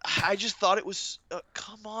 I just thought it was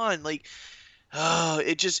come on, like,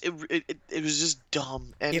 it was just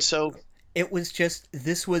dumb, and It so it was just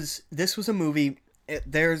this was a movie.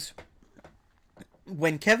 There's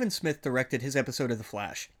when Kevin Smith directed his episode of The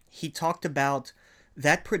Flash, he talked about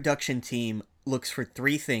that production team looks for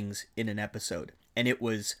 3 things in an episode, and it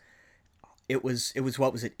was what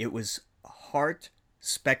was it? It was heart,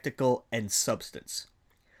 spectacle, and substance.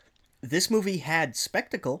 This movie had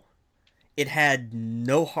spectacle. It had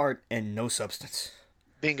no heart and no substance.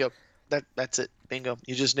 bingo. That's it. Bingo.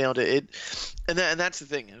 You just nailed it. And that's the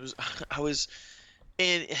thing. It was I was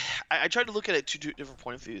and I tried to look at it two different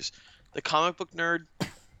point of views. The comic book nerd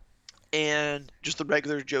and just the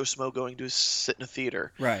regular Joe Smo going to sit in a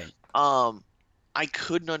theater. Right. I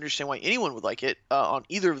couldn't understand why anyone would like it on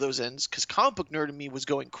either of those ends, because comic book nerd in me was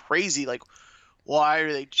going crazy. Like, Why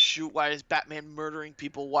are they shoot? Why is Batman murdering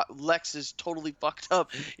people? What Lex is totally fucked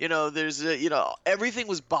up. There's everything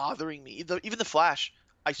was bothering me. Even the Flash.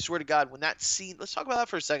 I swear to God, when that scene. Let's talk about that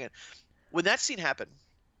for a second. When that scene happened,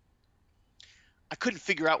 I couldn't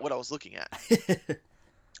figure out what I was looking at.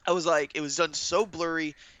 I was like, it was done so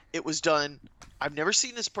blurry. It was done. I've never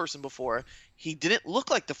seen this person before. He didn't look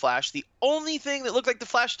like the Flash. The only thing that looked like the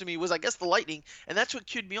Flash to me was, I guess, the lightning, and that's what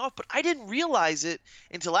cued me off. But I didn't realize it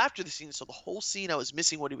until after the scene. So the whole scene, I was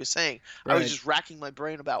missing what he was saying. I was Right. just racking my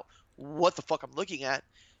brain about what the fuck I'm looking at.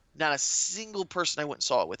 Not a single person I went and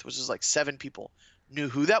saw it with, which was like 7 people, knew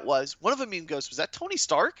who that was. One of them even goes, "Was that Tony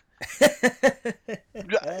Stark?" That's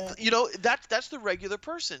the regular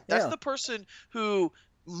person. That's Yeah. the person who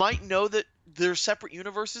might know that they're separate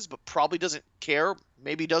universes, but probably doesn't care.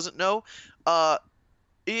 Maybe doesn't know. Uh,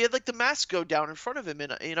 he had like the mask go down in front of him,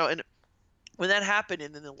 and when that happened,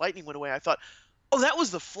 and then the lightning went away, I thought, oh, that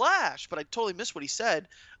was the Flash. But I totally missed what he said.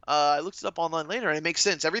 I looked it up online later, and it makes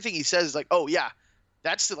sense. Everything he says is like, oh yeah,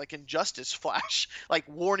 that's the like Injustice Flash, like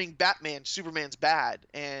warning Batman, Superman's bad,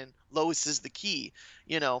 and Lois is the key.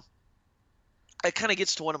 You know, it kind of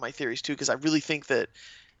gets to one of my theories too, because I really think that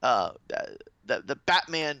the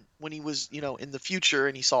Batman, when he was in the future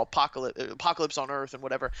and he saw apocalypse on Earth and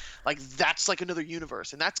whatever, like that's like another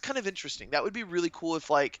universe, and that's kind of interesting. That would be really cool if,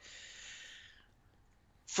 like,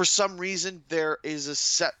 for some reason there is a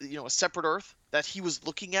separate Earth that he was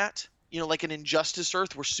looking at, like an Injustice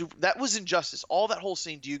Earth where that was Injustice. All that whole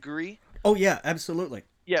scene. Do you agree? Oh yeah, absolutely.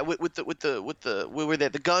 Yeah, with the where they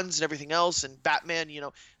had the guns and everything else, and Batman,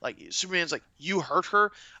 like Superman's like, you hurt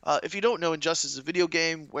her. If you don't know, Injustice is a video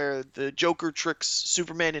game where the Joker tricks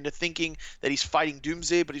Superman into thinking that he's fighting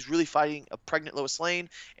Doomsday, but he's really fighting a pregnant Lois Lane,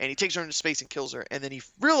 and he takes her into space and kills her. And then he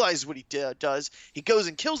realizes what he does. He goes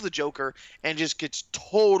and kills the Joker and just gets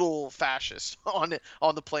total fascist on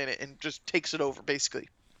the planet and just takes it over basically.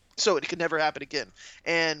 So it could never happen again.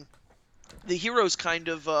 And the heroes kind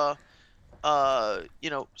of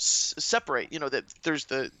separate. That there's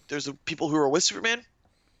the people who are with Superman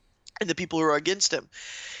and the people who are against him.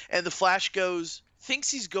 And the Flash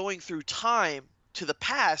thinks he's going through time to the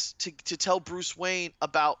past to tell Bruce Wayne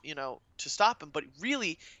about, to stop him, but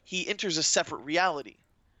really he enters a separate reality.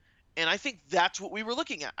 And I think that's what we were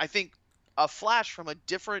looking at. I think a Flash from a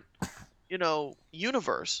different,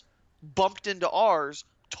 universe bumped into ours,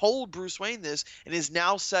 told Bruce Wayne this, and is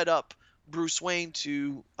now set up Bruce Wayne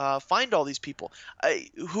to find all these people.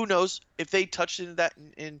 Who knows if they touched into that,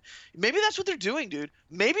 and maybe that's what they're doing, dude.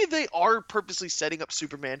 Maybe they are purposely setting up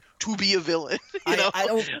Superman to be a villain. I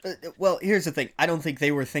don't. Well, here's the thing. I don't think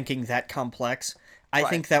they were thinking that complex. I Right.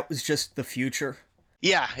 think that was just the future.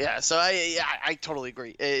 Yeah. So I totally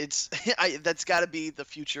agree. It's that's got to be the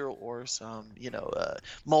future or some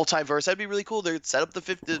multiverse. That'd be really cool. They'd set up the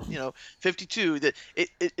 52. That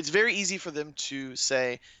it's very easy for them to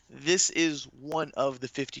say this is one of the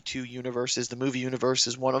 52 universes. The movie universe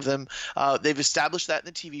is one of them. They've established that in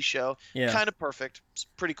the TV show. Yeah. Kind of perfect. It's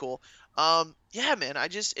pretty cool. Yeah, man.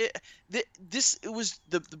 It was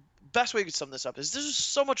the best way to sum this up is there's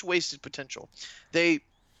so much wasted potential.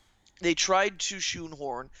 They tried to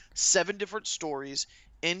shoehorn 7 different stories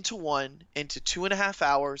into 2.5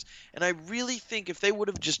 hours, and I really think if they would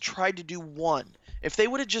have just tried to do one, if they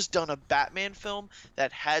would have just done a Batman film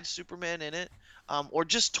that had Superman in it, or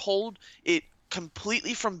just told it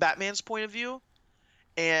completely from Batman's point of view,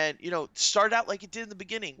 and start out like it did in the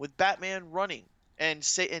beginning with Batman running and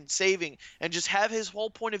saving, and just have his whole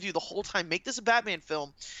point of view the whole time, make this a Batman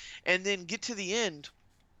film, and then get to the end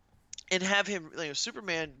and have him,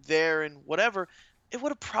 Superman there and whatever, it would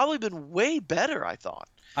have probably been way better, I thought.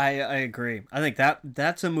 I agree. I think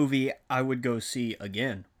that's a movie I would go see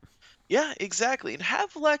again. Yeah, exactly. And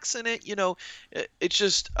have Lex in it, it's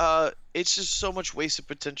just so much wasted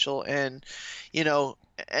potential. And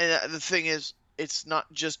the thing is, it's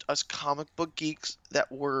not just us comic book geeks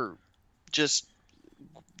that were just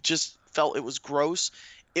felt it was gross.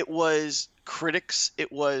 It was critics, it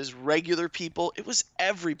was regular people, it was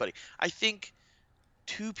everybody. I think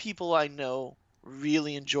 2 people I know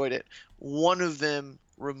really enjoyed it. One of them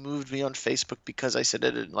removed me on Facebook because I said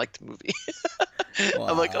I didn't like the movie.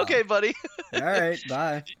 I'm like, Wow. okay, buddy. All right,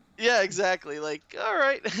 bye. Yeah, exactly. Like, all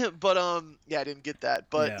right. But yeah, I didn't get that.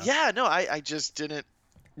 But Yeah. yeah, no, I just didn't.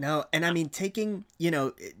 No, and I mean taking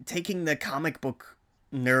the comic book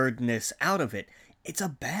nerdness out of it, it's a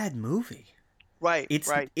bad movie. Right,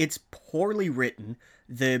 right. It's poorly written.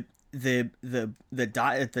 The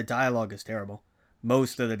dialogue is terrible.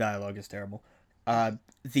 Most of the dialogue is terrible. I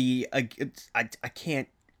can't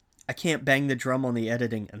bang the drum on the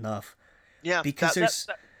editing enough Yeah, because there's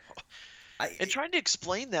And trying to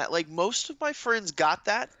explain that, like, most of my friends got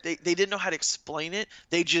that. They didn't know how to explain it.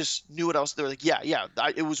 They just knew what else. They were like, yeah, yeah,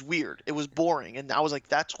 it was weird. It was boring. And I was like,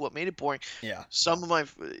 that's what made it boring. Yeah. Some of my,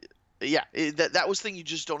 yeah, that was the thing you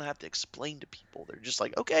just don't have to explain to people. They're just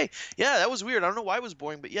like, okay, yeah, that was weird. I don't know why it was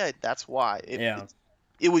boring, but yeah, that's why. Yeah.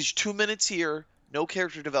 It was 2 minutes here, no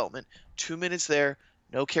character development. 2 minutes there,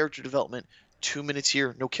 no character development. 2 minutes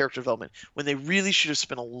here, no character development. When they really should have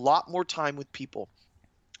spent a lot more time with people,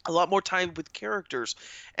 a lot more time with characters,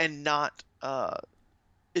 and not.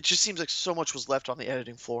 It just seems like so much was left on the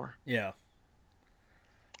editing floor. Yeah.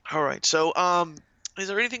 All right, so is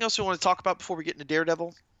there anything else you want to talk about before we get into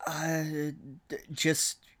Daredevil?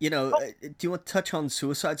 Just do you want to touch on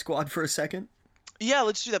Suicide Squad for a second? Yeah,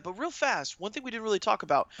 let's do that. But real fast, one thing we didn't really talk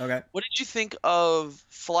about. Okay. What did you think of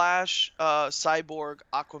Flash, Cyborg,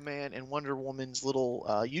 Aquaman, and Wonder Woman's little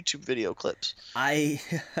YouTube video clips? I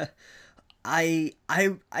I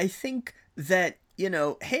think that,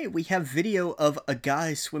 hey, we have video of a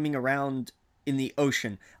guy swimming around in the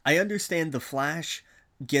ocean. I understand the Flash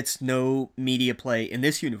gets no media play in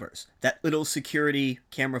this universe. That little security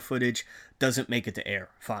camera footage doesn't make it to air.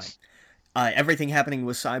 Fine. Everything happening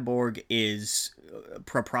with Cyborg is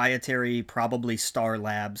proprietary, probably Star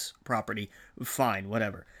Labs property. Fine,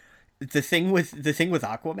 whatever. The thing with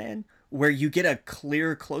Aquaman, where you get a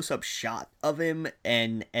clear close-up shot of him,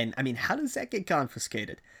 and I mean, how does that get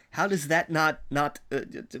confiscated? How does that not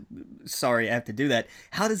sorry, I have to do that.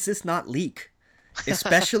 How does this not leak?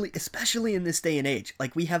 Especially in this day and age.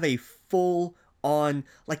 Like, we have a full on,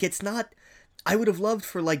 like, it's not, I would have loved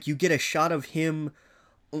for, like, you get a shot of him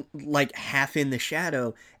like half in the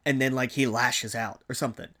shadow and then like he lashes out or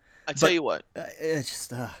something. I tell you what. It's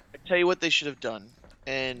just I tell you what they should have done.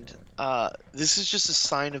 And this is just a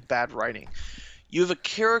sign of bad writing. You have a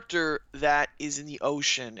character that is in the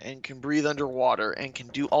ocean and can breathe underwater and can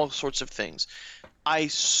do all sorts of things. I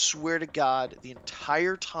swear to God, the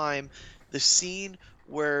entire time, the scene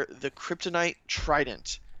where the kryptonite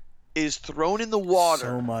trident is thrown in the water.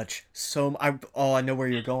 I know where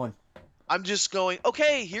you're going. I'm just going,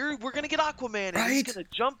 okay, here we're going to get Aquaman, and he's going to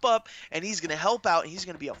jump up, and he's going to help out, and he's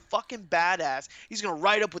going to be a fucking badass. He's going to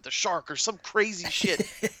ride up with the shark or some crazy shit.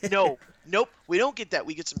 Nope, we don't get that.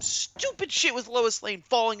 We get some stupid shit with Lois Lane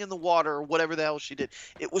falling in the water or whatever the hell she did.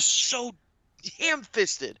 It was so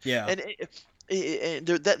ham-fisted. Yeah. And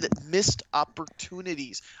that missed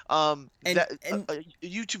opportunities. A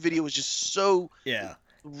YouTube video was just so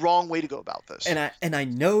wrong way to go about this. And I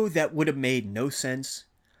know that would have made no sense.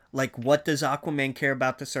 Like, what does Aquaman care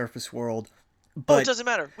about the surface world? But it doesn't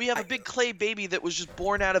matter. We have a big clay baby that was just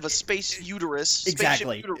born out of a space uterus.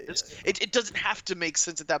 Exactly. Uterus. It doesn't have to make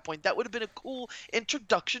sense at that point. That would have been a cool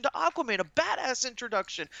introduction to Aquaman, a badass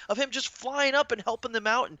introduction of him just flying up and helping them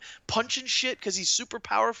out and punching shit because he's super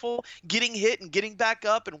powerful, getting hit and getting back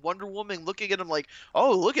up, and Wonder Woman looking at him like,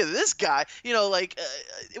 oh, look at this guy.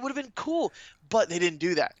 It would have been cool. But they didn't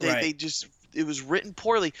do that. They just, it was written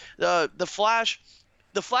poorly. The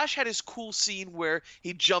Flash had his cool scene where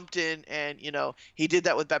he jumped in and, he did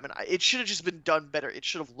that with Batman. It should have just been done better. It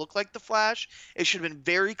should have looked like the Flash. It should have been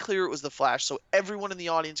very clear it was the Flash. So everyone in the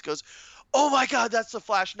audience goes, oh my God, that's the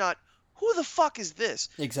Flash. Not, who the fuck is this?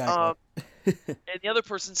 Exactly. And the other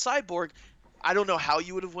person, Cyborg, I don't know how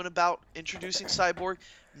you would have went about introducing Cyborg.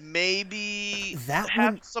 Maybe that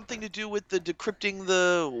have something to do with the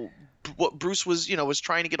decrypting what Bruce was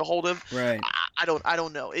trying to get a hold of. Right. I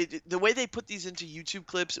don't know. The way they put these into YouTube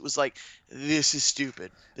clips, it was like, this is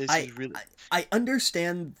stupid. Is really. I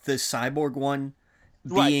understand the Cyborg one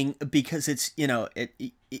being because it's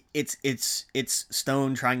it's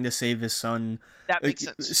Stone trying to save his son. That makes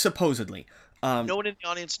sense. Supposedly. No one in the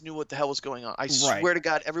audience knew what the hell was going on. I swear to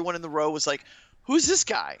God, everyone in the row was like, "Who's this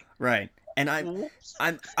guy?" Right. And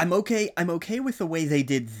I'm okay with the way they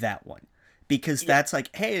did that one. Because that's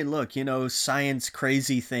like, hey, look, science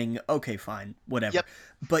crazy thing. Okay, fine, whatever. Yep.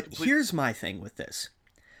 But here's my thing with this.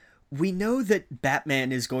 We know that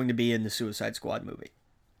Batman is going to be in the Suicide Squad movie.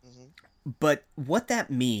 Mm-hmm. But what that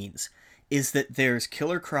means is that there's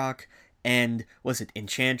Killer Croc and,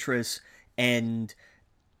 Enchantress and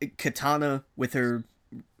Katana with her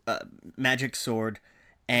magic sword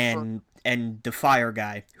and the fire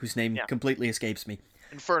guy, whose name completely escapes me.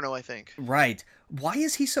 Inferno, I think. Right. Why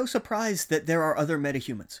is he so surprised that there are other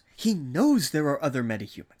metahumans? He knows there are other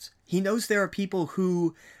metahumans. He knows there are people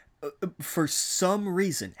who, for some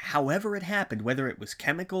reason, however it happened, whether it was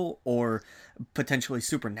chemical or potentially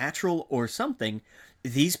supernatural or something,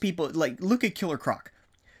 these people, like, look at Killer Croc.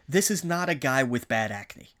 This is not a guy with bad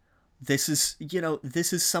acne. This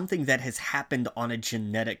is something that has happened on a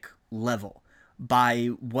genetic level by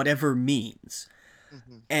whatever means.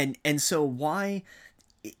 Hmm. And so why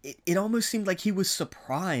it almost seemed like he was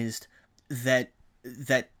surprised that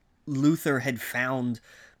that Luther had found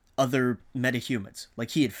other metahumans.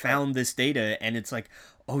 Like he had Right. found this data, and it's like,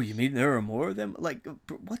 oh, you mean there are more of them? Like,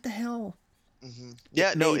 what the hell?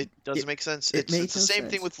 Yeah, no, it It doesn't make sense. it It's made the no same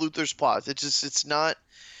thing sense. with Luther's plot. It's not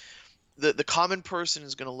the common person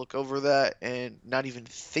is going to look over that and not even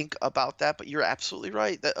think about that. But you're absolutely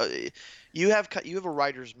right that you have a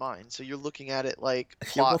writer's mind, so you're looking at it like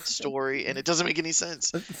Yeah, well, plot story, and it doesn't make any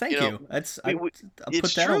sense. You thank know, you. That's we I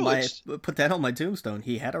it's true. put that on my tombstone.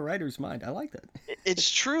 He had a writer's mind. I like that. It's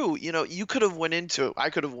true. You could have went into it.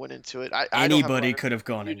 I could have went into it. I don't have a Anybody writer's could have mind.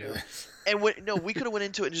 gone You into do. this. And no, we could have went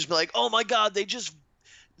into it and just be like, oh my god, they just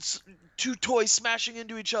two toys smashing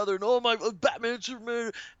into each other, and oh my, Batman,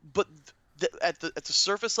 Superman. But at the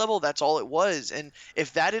surface level, that's all it was. And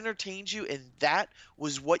if that entertained you and that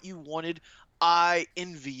was what you wanted, I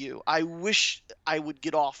envy you. I wish I would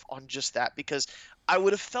get off on just that because I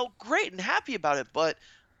would have felt great and happy about it. But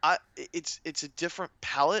it's a different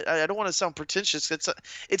palette. I don't want to sound pretentious.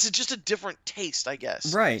 Just a different taste, I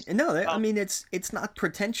guess. Right. No, I Um, mean it's not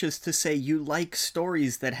pretentious to say you like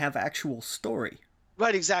stories that have actual story.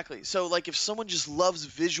 Right, exactly. So, like, if someone just loves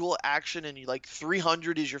visual action and you like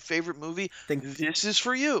 300 is your favorite movie, Then this is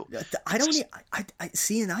for you. I don't It's, I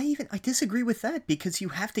see, and I disagree with that because you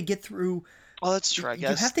have to get through oh, that's true, I you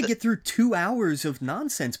guess. have to get through 2 hours of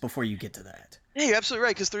nonsense before you get to that. Yeah, you're absolutely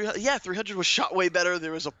right. Because 300, yeah, 300 was shot way better.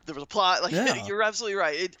 There was a plot. Like, Yeah, you're absolutely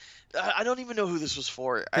right. I don't even know who this was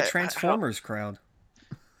for. the How, Transformers crowd.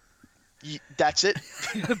 that's it.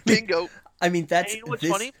 I mean, Bingo. I mean And that's you know what's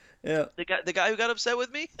this. funny? Yeah, The guy who got upset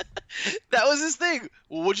with me, that was his thing.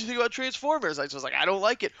 Well, what'd you think about Transformers? I was like, I don't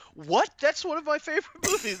like it. What? That's one of my favorite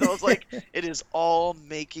movies. And I was like, it is all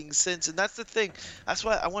making sense, and that's the thing. That's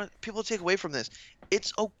why I want people to take away from this.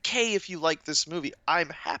 It's okay if you like this movie. I'm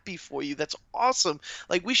happy for you. That's awesome.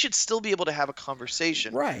 Like we should still be able to have a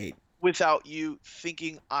conversation right, without you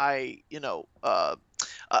thinking I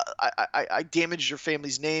damaged your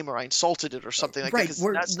family's name or I insulted it or something like that. right. Because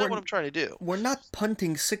that's not what I'm trying to do. We're not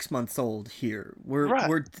punting 6 months old here. Right.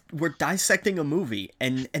 We're dissecting a movie,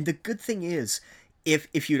 and the good thing is,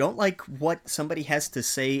 if you don't like what somebody has to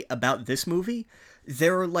say about this movie,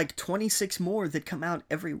 there are like 26 more that come out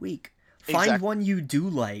every week. Find Exactly. one you do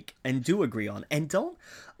like and do agree on, and don't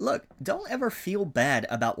ever feel bad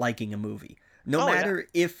about liking a movie. No Oh yeah. matter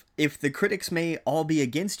if the critics may all be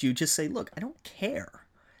against you, just say, look, I don't care.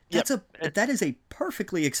 Yep. That is a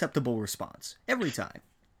perfectly acceptable response every time.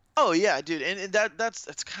 Oh yeah, dude, and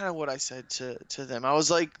that's kind of what I said to them. I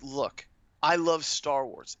was like, look, I love Star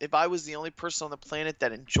Wars. If I was the only person on the planet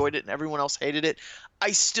that enjoyed it and everyone else hated it,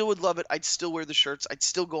 I still would love it. I'd still wear the shirts. I'd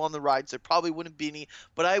still go on the rides. There probably wouldn't be any,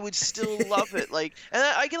 but I would still love it. Like, and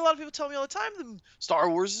I get a lot of people telling me all the time, Star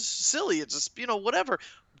Wars is silly. It's just whatever.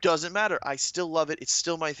 Doesn't matter. I still love it. It's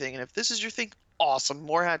still my thing. And if this is your thing, awesome.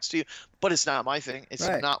 More hats to you. But it's not my thing. It's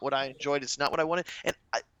Right. not what I enjoyed. It's not what I wanted. And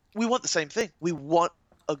we want the same thing. We want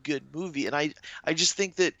a good movie, and I just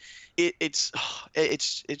think that it's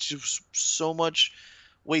just so much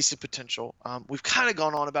wasted potential. We've kind of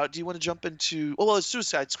gone on about it. Do you want to jump into? Well, it's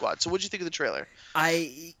Suicide Squad. So, what did you think of the trailer?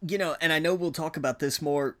 And I know we'll talk about this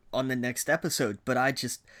more on the next episode, but I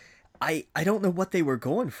don't know what they were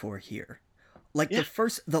going for here. Like Yeah.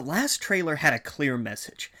 the last trailer had a clear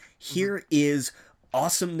message. Hmm. Here is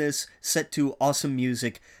awesomeness set to awesome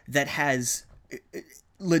music that has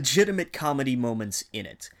legitimate comedy moments in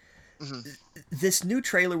it. Hmm. This new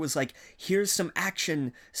trailer was like, here's some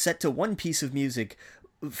action set to one piece of music,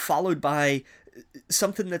 followed by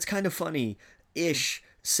something that's kind of funny ish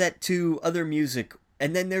set to other music.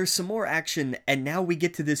 And then there's some more action, and now we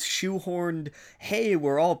get to this shoehorned, hey,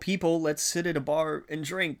 we're all people, let's sit at a bar and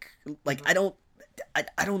drink. Like, I don't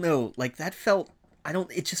know. Like,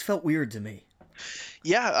 it just felt weird to me.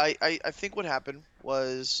 Yeah, I think what happened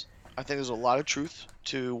was I think there's a lot of truth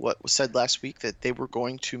to what was said last week that they were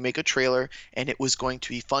going to make a trailer and it was going to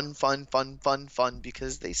be fun, fun, fun, fun, fun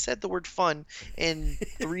because they said the word fun in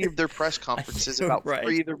 3 of their press conferences about Right.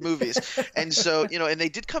 3 of their movies. And so, and they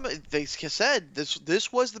did come, they said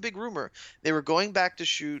this was the big rumor. They were going back to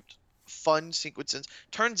shoot fun sequences.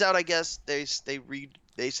 Turns out, I guess they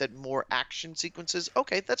said more action sequences.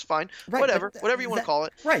 Okay, that's fine. Right, Whatever, but whatever you want to call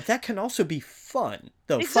it. Right, that can also be fun.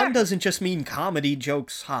 Though fun Exactly. doesn't just mean comedy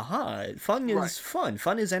jokes, haha. Fun is Right. fun.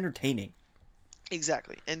 Fun is entertaining.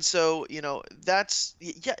 Exactly. And so, that's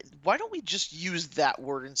yeah, why don't we just use that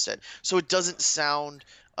word instead? So it doesn't sound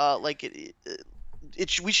like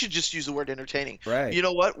we should just use the word entertaining. Right. You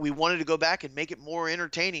know what? We wanted to go back and make it more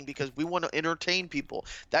entertaining because we want to entertain people.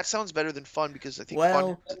 That sounds better than fun because I think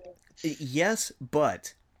Well, fun Yes,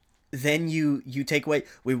 but then you take away.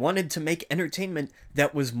 We wanted to make entertainment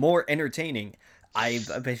that was more entertaining.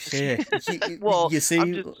 Well, You see,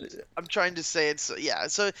 I'm trying to say it's yeah.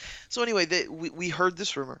 So anyway, we heard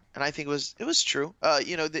this rumor, and I think it was true.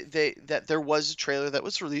 That there was a trailer that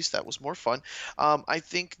was released that was more fun. I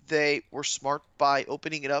think they were smart by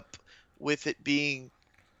opening it up with it being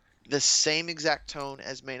the same exact tone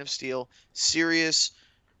as Man of Steel, serious,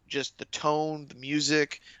 just the tone, the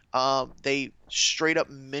music. They straight up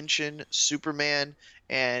mention Superman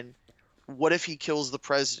and what if he kills the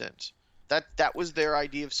president? That was their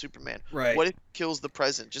idea of Superman. right? What if he kills the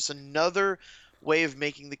president? Just another way of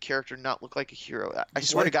making the character not look like a hero. I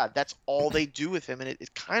swear What to if, God, that's all they do with him, and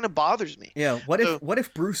it kind of bothers me. yeah, So, what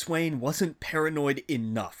if Bruce Wayne wasn't paranoid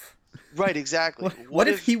enough? right, exactly. What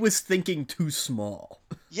if he was thinking too small?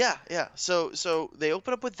 Yeah, yeah. So they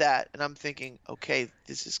open up with that, and I'm thinking, okay,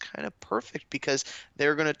 this is kind of perfect because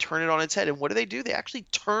they're going to turn it on its head. And what do? They actually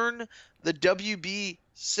turn the WB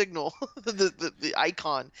signal, the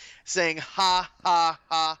icon, saying ha ha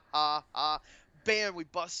ha ha ha. Bam! We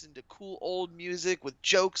bust into cool old music with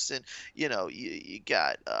jokes, and you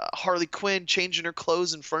got Harley Quinn changing her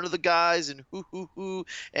clothes in front of the guys, and hoo hoo hoo,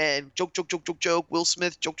 and joke joke joke joke joke. Will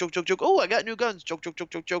Smith joke joke joke joke. Oh, I got new guns. Joke joke joke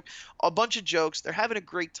joke joke. A bunch of jokes. They're having a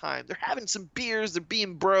great time. They're having some beers. They're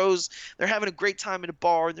being bros. They're having a great time in a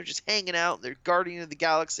bar, and they're just hanging out. And they're Guardian of the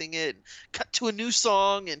Galaxying it. And cut to a new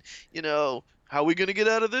song, and how are we gonna get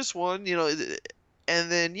out of this one?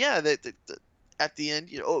 And then yeah, at the end,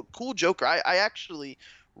 oh, cool Joker. I actually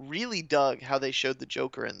really dug how they showed the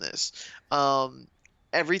Joker in this.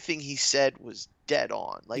 Everything he said was dead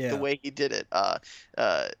on, like the Yeah. way he did it.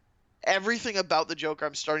 Everything about the Joker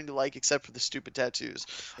I'm starting to like, except for the stupid tattoos.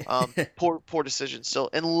 Poor decision still,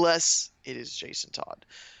 unless it is Jason Todd.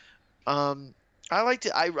 I liked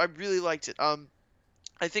it. I really liked it.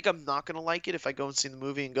 I think I'm not gonna like it if I go and see the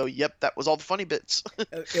movie and go, "Yep, that was all the funny bits."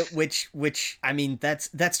 Which I mean,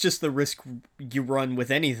 that's just the risk you run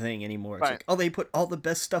with anything anymore. It's Right. like, oh, they put all the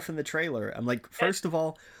best stuff in the trailer. I'm like, first of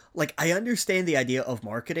all, like I understand the idea of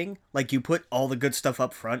marketing. Like you put all the good stuff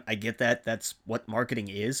up front. I get that. That's what marketing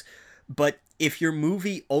is. But if your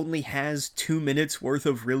movie only has 2 minutes worth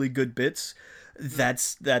of really good bits,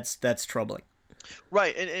 that's troubling.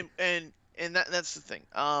 Right, and that's the thing.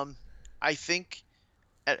 I think,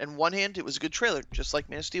 on one hand, it was a good trailer, just like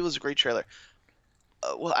Man of Steel was a great trailer.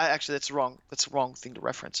 Well, actually, that's wrong. That's the wrong thing to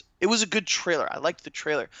reference. It was a good trailer. I liked the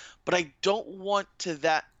trailer, but I don't want to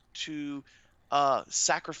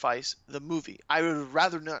sacrifice the movie. I would have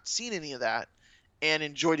rather not seen any of that and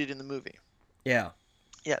enjoyed it in the movie. Yeah.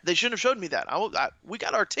 Yeah, they shouldn't have showed me that. We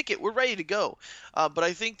got our ticket. We're ready to go. But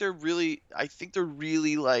I think they're really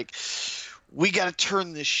like, we got to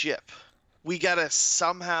turn this ship. We got to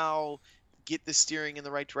somehow get the steering in the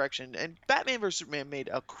right direction. And Batman vs Superman made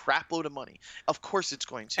a crap load of money. Of course, it's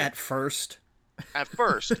going to. At first. At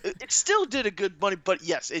first, it still did a good money, but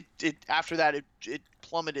yes, it after that it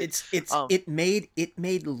plummeted. It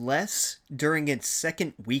made less during its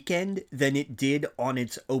second weekend than it did on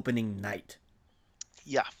its opening night.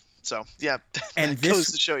 Yeah. So yeah, And that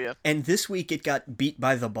goes to show you. And this week it got beat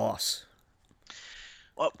by The Boss,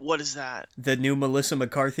 What is that? the new Melissa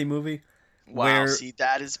McCarthy movie. Wow, see,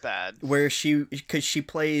 that is bad. Where because she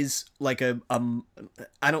plays like I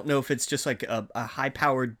don't know if it's just like a high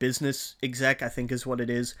powered business exec, I think is what it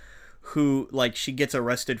is, who like she gets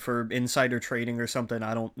arrested for insider trading or something.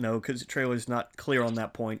 I don't know because the trailer's not clear on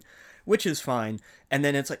that point, which is fine. And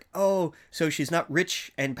then it's like, oh, so she's not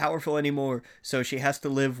rich and powerful anymore, so she has to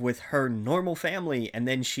live with her normal family, and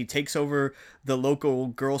then she takes over the local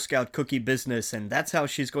Girl Scout cookie business, and that's how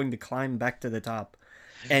she's going to climb back to the top.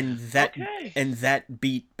 And that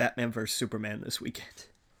beat Batman vs Superman this weekend.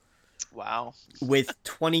 Wow. With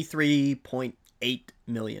 23.8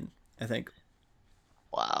 million, I think.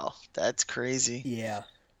 Wow, that's crazy. Yeah.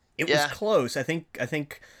 It was close. I think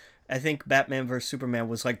Batman vs Superman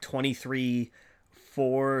was like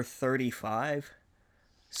 23,435.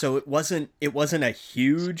 So it wasn't a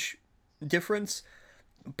huge difference,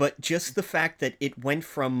 but just the fact that it went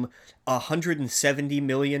from 170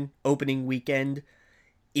 million opening weekend,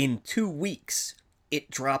 in 2 weeks it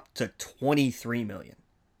dropped to 23 million.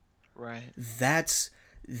 Right. That's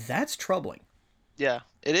troubling. Yeah,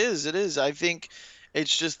 it is. I think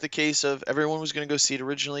it's just the case of everyone was going to go see it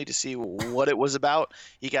originally to see what it was about.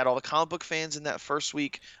 You got all the comic book fans in that first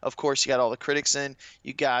week. Of course, you got all the critics in.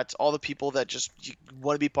 You got all the people that just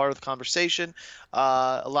want to be part of the conversation.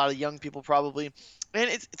 A lot of young people probably. And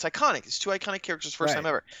it's iconic. It's two iconic characters, first time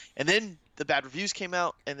ever. And then the bad reviews came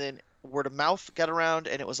out, and then word of mouth got around,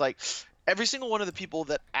 and it was like every single one of the people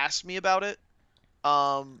that asked me about it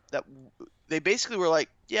that they basically were like,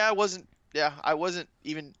 I wasn't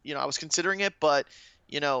even, I was considering it, but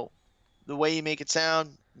you know, the way you make it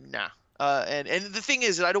sound, nah. And the thing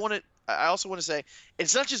is that I also want to say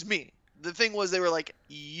it's not just me. The thing was they were like,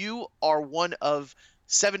 you are one of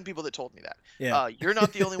 7 people that told me that. Yeah. You're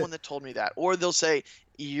not the only one that told me that. Or they'll say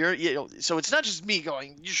so it's not just me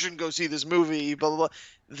going, you shouldn't go see this movie, blah blah blah.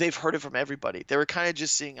 They've heard it from everybody. They were kind of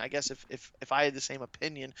just seeing, I guess, if I had the same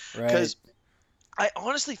opinion, Right. because I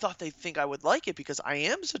honestly thought they'd think I would like it because I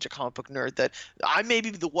am such a comic book nerd that I may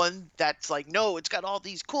be the one that's like, no, it's got all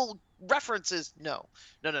these cool references. No,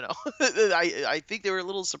 no, no, no. I think they were a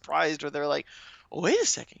little surprised, or they're like, oh, wait a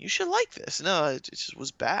second, you should like this. No, it just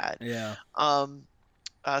was bad. Yeah. Um.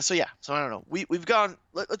 So yeah. So I don't know. We've gone.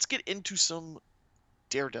 Let's get into some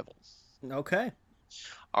Daredevil. Okay.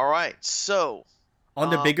 All right. So. On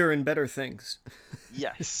to Um. bigger and better things.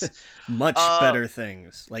 Yes. Much Uh. better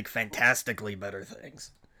things. Like fantastically better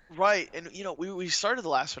things. Right, and we started the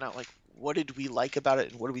last one out like, what did we like about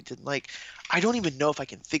it and what we didn't like. I don't even know if I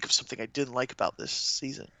can think of something I didn't like about this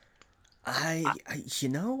season. I you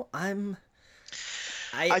know, I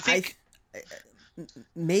I think,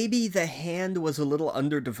 maybe the hand was a little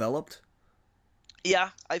underdeveloped. yeah,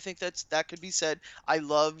 I think that could be said. I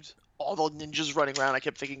loved all the ninjas running around. I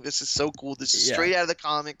kept thinking, this is so cool. This is Yeah. straight out of the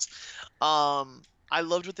comics. I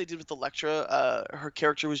loved what they did with Elektra. Her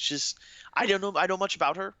character was just, I know much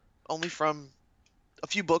about her only from a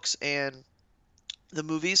few books and the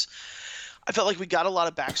movies. I felt like we got a lot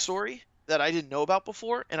of backstory that I didn't know about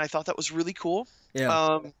before, and I thought that was really cool. Yeah.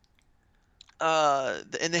 Um,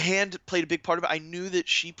 and the hand played a big part of it. I knew that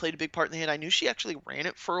she played a big part in the hand. I knew she actually ran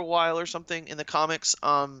it for a while or something in the comics.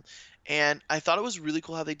 And I thought it was really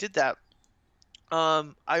cool how they did that.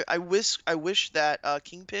 I wish that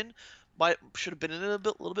Kingpin might should have been in it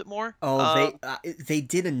little bit more. Oh, they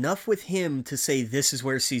did enough with him to say this is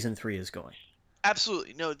where season 3 is going.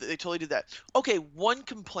 Absolutely, no, they totally did that. Okay, one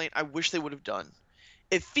complaint I wish they would have done.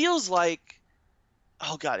 It feels like,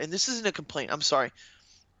 oh God, and this isn't a complaint. I'm sorry.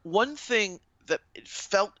 One thing that it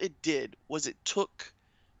felt it did was it took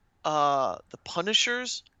the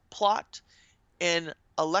Punisher's plot and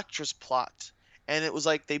Elektra's plot, and it was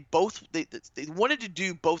like they wanted to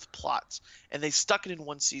do both plots, and they stuck it in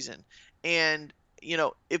one season. And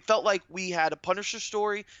it felt like we had a Punisher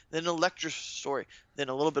story, then an Elektra story, then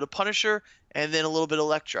a little bit of Punisher, and then a little bit of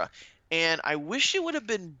Elektra. And I wish it would have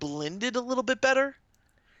been blended a little bit better.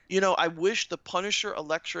 I wish the Punisher,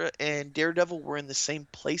 Elektra, and Daredevil were in the same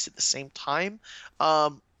place at the same time,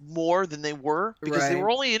 more than they were, because they Right.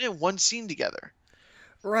 were only in one scene together.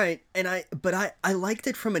 Right. And I liked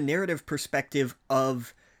it from a narrative perspective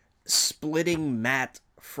of splitting Matt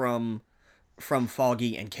from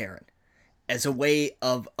Foggy and Karen as a way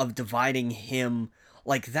of dividing him.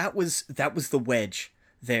 Like that was the wedge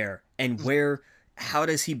there. And where how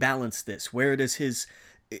does he balance this? Where does his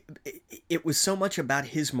it was so much about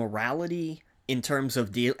his morality in terms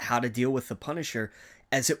of how to deal with the Punisher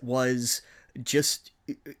as it was just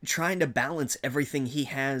trying to balance everything he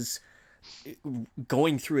has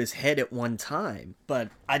going through his head at one time. But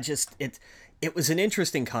it was an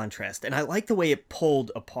interesting contrast, and I like the way it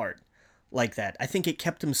pulled apart like that. I think it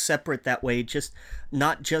kept him separate that way, just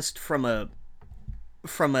not just from a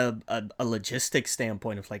logistics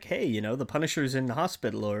standpoint of like, hey, the Punisher's in the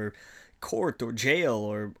hospital or court or jail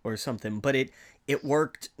or something, but it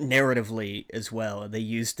worked narratively as well. They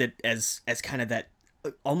used it as kind of that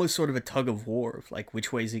almost sort of a tug of war of like,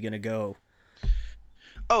 which way is he gonna go?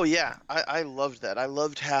 Oh yeah, I loved that. I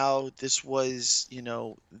loved how this was,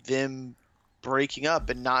 them breaking up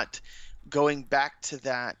and not going back to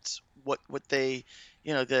that what they,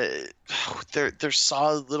 the their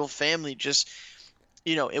solid little family. Just,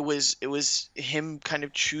 it was him kind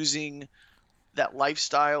of choosing that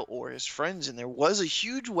lifestyle or his friends, and there was a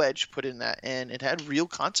huge wedge put in that, and it had real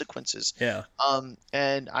consequences. Yeah.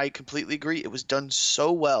 And I completely agree. It was done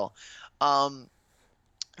so well. Um,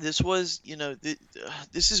 this was,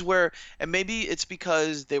 this is where, and maybe it's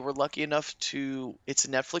because they were lucky enough it's a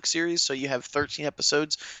Netflix series, so you have 13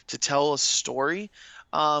 episodes to tell a story.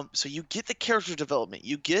 So you get the character development,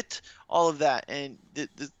 you get all of that, and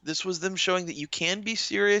this was them showing that you can be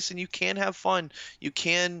serious and you can have fun, you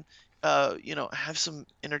can, have some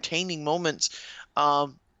entertaining moments.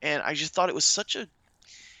 And I just thought it was such a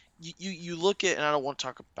you look at, and I don't want to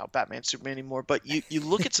talk about Batman Superman anymore, but you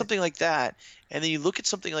look at something like that, and then you look at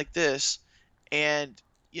something like this, and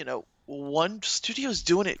one studio's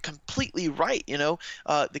doing it completely right.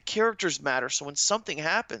 The characters matter, so when something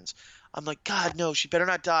happens, I'm like, God, no, she better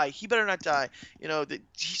not die, he better not die, that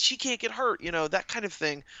she can't get hurt, that kind of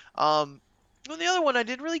thing. But the other one, I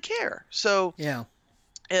didn't really care. So, Yeah.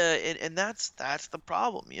 and that's the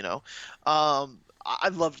problem, you know. I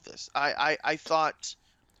loved this.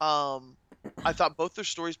 Um, I thought both their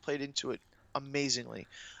stories played into it amazingly.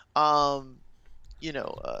 Um, you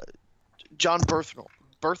know, John Berthel,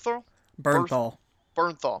 Berth, Bernthal.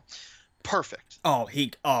 Bernthal, perfect.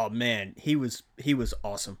 Oh man, he was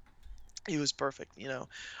awesome. He was perfect. You know,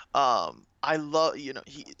 I love. You know,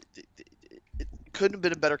 it couldn't have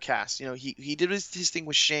been a better cast. You know, he did his thing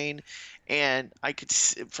with Shane, and I could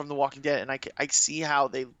from The Walking Dead, and I see how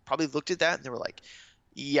they probably looked at that and they were like,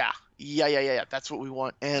 yeah, that's what we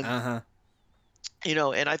want. And Uh-huh. you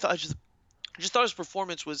know, and I just thought his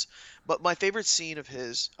performance was, but my favorite scene of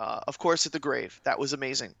his, of course, at the grave. That was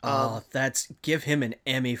amazing. Oh, that's give him an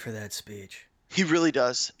Emmy for that speech. He really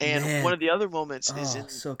does. And one Man, of the other moments is oh, in,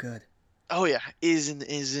 so good. oh yeah, is in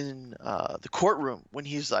the courtroom when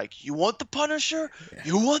he's like, "You want the Punisher? Yeah.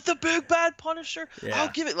 You want the big bad Punisher? I'll Yeah.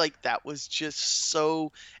 give it." Like that was just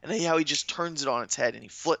so, and then how he just turns it on its head and he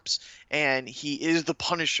flips, and he is the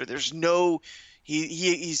Punisher. There's no,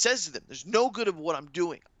 he says to them, "There's no good of what I'm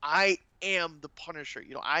doing. I am the Punisher.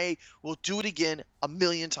 You know, I will do it again a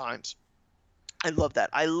million times." I love that.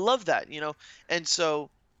 I love that. You know, and so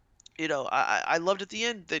you know, I loved at the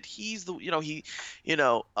end that he's the, you know, and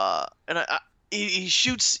he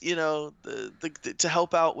shoots, you know, the to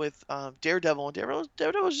help out with Daredevil, and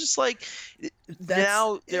Daredevil's just like, That's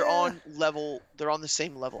now yeah. they're on the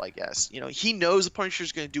same level, I guess. You know, he knows the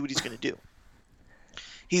Punisher's going to do what he's going to do.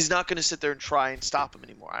 He's not going to sit there and try and stop him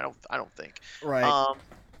anymore. I don't think. Right. Um,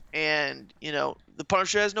 and you know, the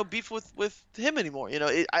Punisher has no beef with him anymore. You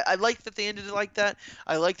know, I like that they ended it like that.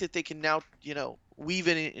 I like that they can now, you know, weave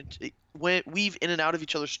in and out of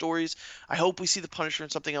each other's stories. I hope we see the Punisher in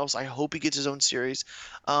something else. I hope he gets his own series.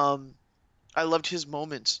 Um, I loved his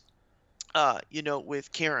moments, you know,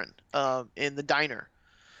 with Karen, in the diner.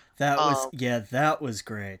 That was Um, yeah, that was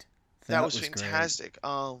great. that That was was great. fantastic.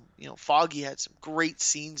 You know, Foggy had some great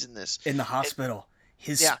scenes in this. In the And, hospital,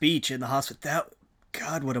 his yeah, speech in the hospital. That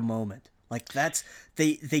God, what a moment. Like that's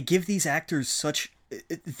they give these actors such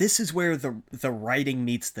this is where the writing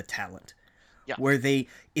meets the talent. yeah, Where they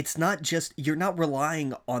it's not just you're not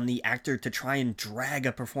relying on the actor to try and drag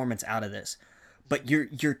a performance out of this, mhm, but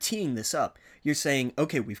you're teeing this up. You're saying,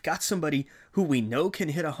 okay, we've got somebody who we know can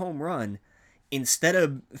hit a home run. Instead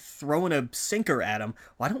of throwing a sinker at them,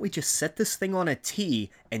 why don't we just set this thing on a tee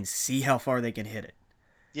and see how far they can hit it?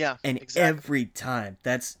 yeah, And exactly. every time,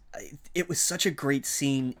 that's it was such a great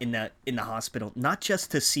scene in the hospital, not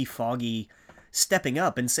just to see Foggy stepping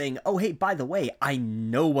up and saying, "Oh, hey, by the way, I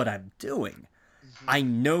know what I'm doing. Hmm. I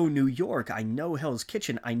know New York. I know Hell's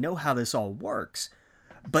Kitchen. I know how this all works."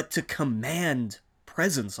 But to command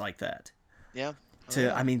presence like that, Yeah. Oh to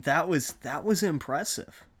yeah. I mean, that was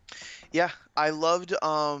impressive. Yeah, I loved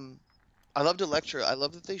Electra. I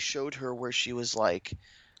love that they showed her where she was like,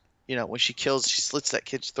 you know, when she slits that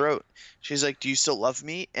kid's throat. She's like, "Do you still love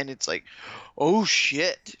me?" And it's like, "Oh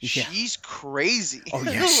shit, Yeah. she's crazy." Oh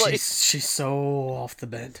yeah, Like, she's so off the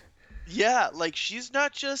bed. yeah, like she's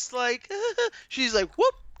not just like she's like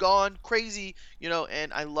whoop, gone crazy, you know,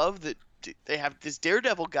 and I love that they have this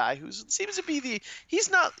Daredevil guy who seems to be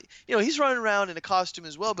he's not, you know, he's running around in a costume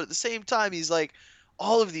as well, but at the same time he's like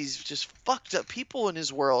all of these just fucked up people in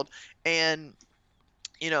his world. And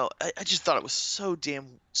you know, I just thought it was so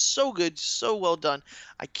good, so well done.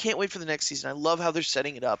 I can't wait for the next season. I love how they're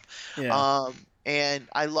setting it up. Yeah. And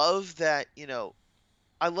I love that, you know,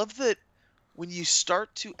 I love that when you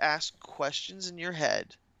start to ask questions in your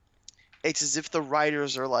head, it's as if the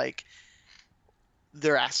writers are like,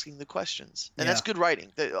 they're asking the questions. And that's Yeah. good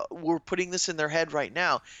writing. We're putting this in their head right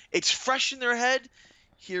now. It's fresh in their head.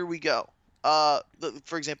 Here we go.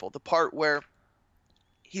 For example, the part where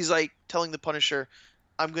he's like telling the Punisher,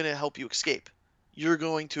 "I'm going to help you escape. You're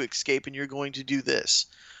going to escape, and you're going to do this."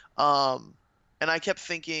 Um, and I kept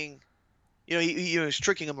thinking, you know, he was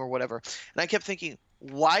tricking him or whatever. And I kept thinking,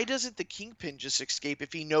 why doesn't the Kingpin just escape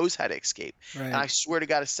if he knows how to escape? And Right. I swear to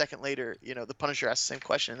God, a second later, you know, the Punisher asks the same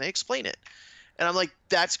question and they explain it. And I'm like,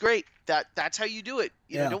 that's great. That's how you do it.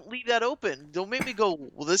 You know, Yeah. don't leave that open. Don't make me go,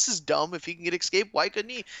 well, this is dumb. If he can get escape, why couldn't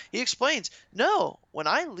he? He explains, no, when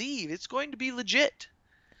I leave, it's going to be legit.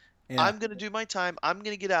 Yeah. I'm going to do my time. I'm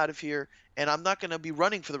going to get out of here, and I'm not going to be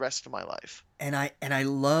running for the rest of my life. And I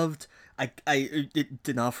loved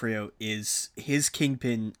D'Onofrio is his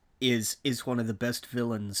Kingpin is one of the best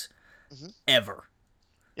villains Hmm. ever.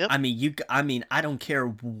 Yep. I mean I don't care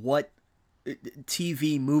what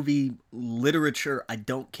TV, movie, literature, I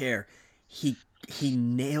don't care. He he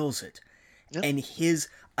nails it. Yep. And his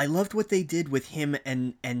I loved what they did with him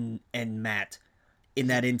and Matt in Hmm.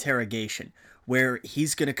 that interrogation where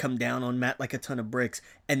he's gonna come down on Matt like a ton of bricks,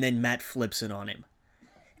 and then Matt flips it on him.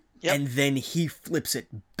 Yep. And then he flips it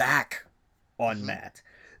back on Matt.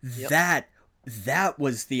 That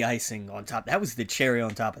was the icing on top. That was the cherry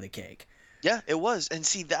on top of the cake. Yeah, it was. And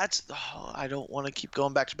see, I don't want to keep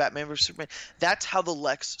going back to Batman versus Superman. That's how the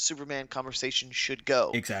Lex Superman conversation should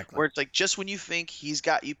go. Exactly. Where it's like, just when you think he's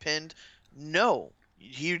got you pinned, no,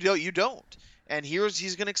 you don't. And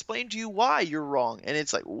he's going to explain to you why you're wrong. And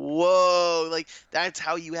it's like, whoa, like that's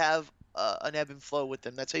how you have an ebb and flow with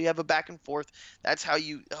them. That's how you have a back and forth. That's how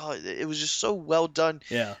it was just so well done.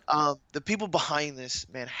 Yeah. The people behind this,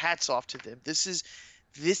 man, hats off to them. This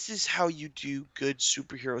is how you do good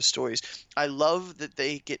superhero stories. I love that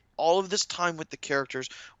they get all of this time with the characters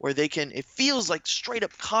where it feels like straight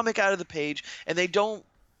up comic out of the page, and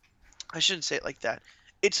I shouldn't say it like that.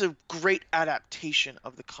 It's a great adaptation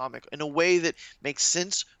of the comic in a way that makes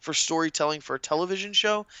sense for storytelling for a television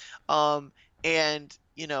show. And,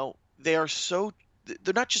 they're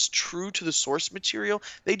not just true to the source material.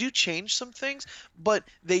 They do change some things, but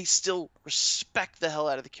they still respect the hell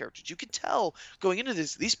out of the characters. You can tell going into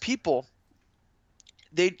this, these people,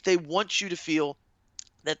 they want you to feel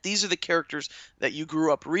that these are the characters that you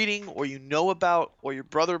grew up reading, or you know about, or your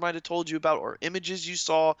brother might have told you about, or images you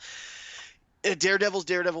saw. Daredevil's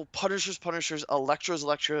Daredevil, Punisher's Elektra's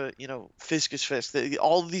Elektra, Fisk is Fisk.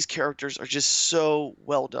 All of these characters are just so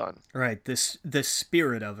well done. Right, the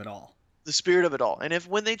spirit of it all. The spirit of it all. And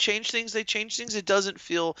when they change things, it doesn't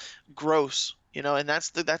feel gross, and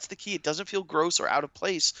that's the key. It doesn't feel gross or out of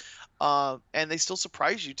place. And they still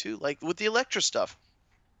surprise you too. Like with the Elektra stuff.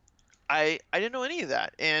 I didn't know any of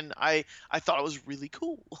that, and I thought it was really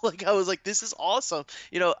cool. Like I was like, this is awesome.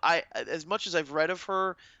 As much as I've read of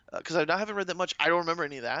her, because I haven't read that much, I don't remember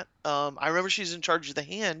any of that. I remember she's in charge of the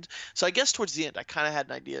Hand, so I guess towards the end I kind of had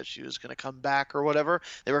an idea she was going to come back or whatever.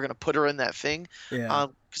 They were going to put her in that thing. Yeah.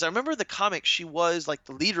 Because I remember in the comic she was like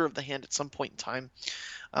the leader of the Hand at some point in time.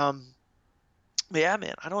 But yeah,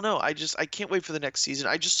 man, I don't know. I can't wait for the next season.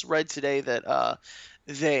 I just read today that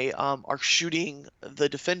they are shooting the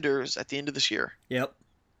Defenders at the end of this year. Yep.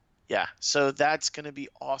 Yeah, so that's gonna be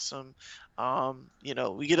awesome. We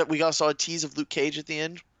also saw a tease of Luke Cage at the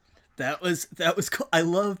end. That was cool.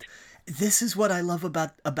 This is what I love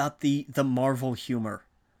about the Marvel humor.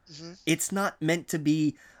 Mm-hmm. It's not meant to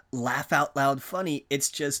be laugh out loud funny. It's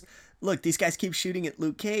just, look, these guys keep shooting at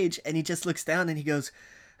Luke Cage, and he just looks down and he goes,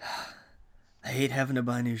 I hate having to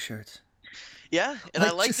buy new shirts. Yeah, and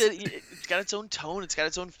I like that it's got its own tone, it's got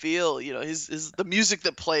its own feel. The music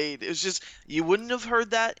that played, it was just, you wouldn't have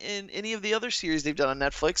heard that in any of the other series they've done on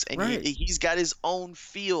Netflix, and right. He's got his own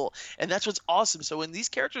feel, and that's what's awesome. So when these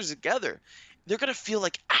characters are together, they're gonna feel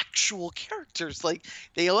like actual characters. Like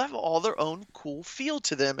they'll have all their own cool feel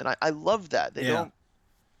to them, and I love that.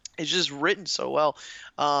 It's just written so well.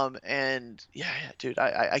 And yeah, dude,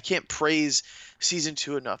 I can't praise season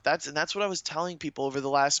 2 enough. That's what I was telling people over the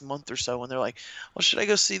last month or so when they're like, well, should I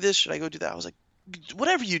go see this? Should I go do that? I was like,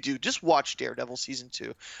 whatever you do, just watch Daredevil season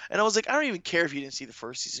 2. And I was like, I don't even care if you didn't see the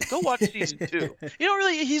first season. Go watch season 2.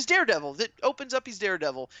 He's Daredevil. That opens up, he's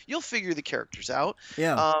Daredevil. You'll figure the characters out.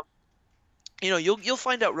 Yeah. You'll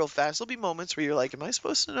find out real fast. There'll be moments where you're like, am I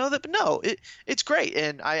supposed to know that? But no, it's great.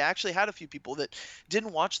 And I actually had a few people that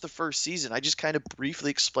didn't watch the first season. I just kind of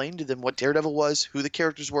briefly explained to them what Daredevil was, who the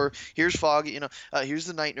characters were. Here's Fog, here's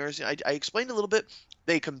the Night Nurse. I explained a little bit.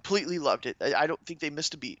 They completely loved it. I don't think they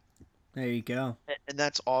missed a beat. There you go. And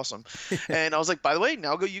that's awesome. And I was like, by the way,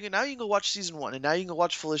 you can go watch season 1, and now you can go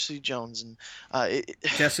watch Felicity Jones and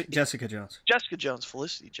Jessica Jones. Jessica Jones,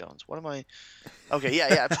 Felicity Jones. What am I? Okay,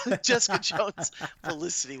 yeah. Jessica Jones,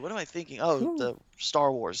 Felicity. What am I thinking? Oh, the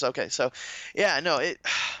Star Wars. Okay, so yeah, no, I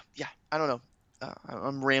don't know.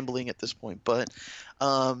 I'm rambling at this point, but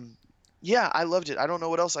yeah, I loved it. I don't know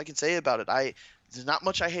what else I can say about it. There's not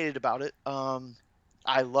much I hated about it.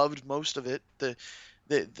 I loved most of it.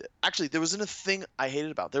 Actually, there wasn't a thing I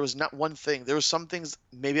hated about. There was not one thing. There was some things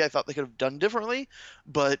maybe I thought they could have done differently,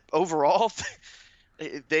 but overall,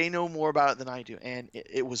 they know more about it than I do, and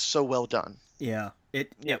it was so well done. Yeah,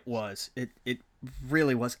 it was. It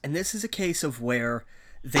really was. And this is a case of where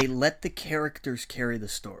they let the characters carry the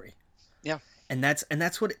story. Yeah. And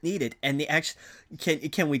that's what it needed. And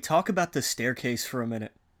can we talk about the staircase for a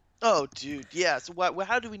minute? Oh, dude, yeah. So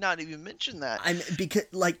how do we not even mention that? Because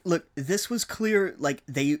look, this was clear. Like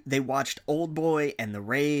they watched Old Boy and The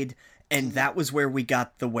Raid, and that was where we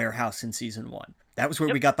got the warehouse in season 1. That was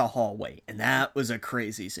where we got the hallway, and that was a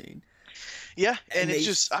crazy scene. Yeah, and And it's they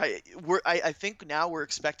just I think now we're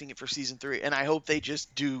expecting it for season 3, and I hope they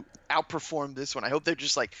just do outperform this one. I hope they're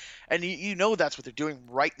just like, and you know that's what they're doing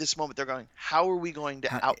right this moment. They're going, how are we going to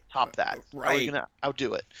how, out top that? How are we right. going to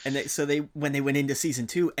outdo it? And they when they went into season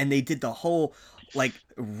 2 and they did the whole like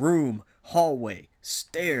room, hallway,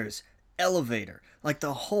 stairs, elevator, like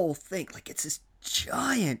the whole thing, like it's this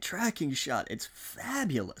giant tracking shot. It's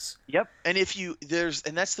fabulous. Yep. And if you there's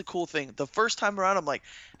and that's the cool thing. The first time around, I'm like,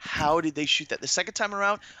 how did they shoot that? The second time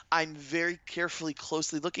around, I'm very carefully,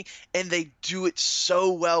 closely looking, and they do it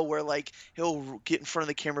so well where like he'll get in front of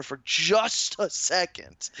the camera for just a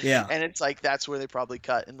second. Yeah. And it's like that's where they probably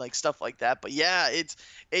cut and like stuff like that. But yeah,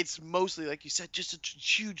 it's mostly like you said, just a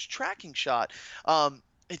huge tracking shot.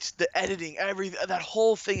 It's the editing, that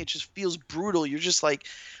whole thing. It just feels brutal. You're just like,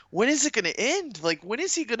 when is it going to end? Like, when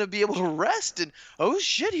is he going to be able to rest? And oh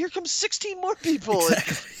shit, here comes 16 more people.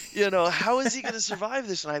 Exactly. And, how is he going to survive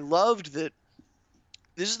this? And I loved that.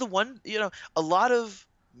 This is the one. A lot of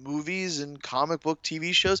movies and comic book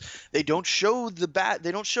TV shows, they don't show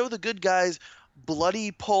they don't show the good guys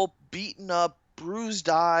bloody pulp, beaten up, bruised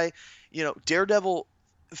eye. Daredevil,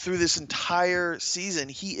 through this entire season,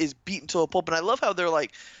 he is beaten to a pulp, and I love how they're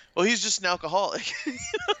like, well, he's just an alcoholic.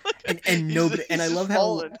 And nobody, and I just love how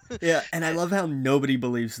fallen. yeah, and I love how nobody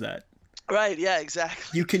believes that. Right, yeah,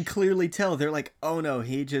 exactly. You can clearly tell. They're like, oh no,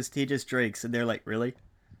 he just drinks, and they're like, really?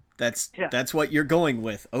 That's what you're going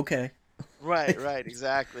with. Okay. Right,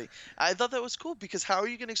 exactly. I thought that was cool because how are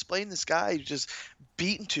you going to explain this guy who's just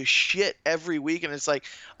beaten to shit every week, and it's like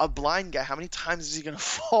a blind guy? How many times is he going to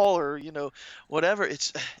fall, or whatever?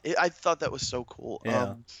 I thought that was so cool.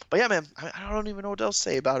 Yeah. But yeah, man, I don't even know what else to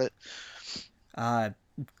say about it.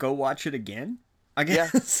 Go watch it again, I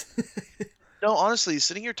guess. Yeah. No, honestly,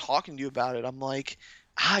 sitting here talking to you about it, I'm like,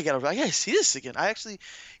 I gotta see this again. I actually,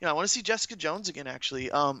 I want to see Jessica Jones again.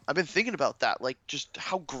 Actually, I've been thinking about that, like just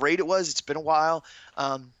how great it was. It's been a while.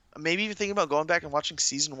 Maybe even thinking about going back and watching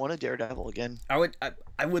season 1 of Daredevil again. I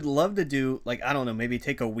would love to do, like, I don't know, maybe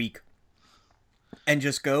take a week and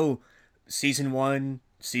just go season 1,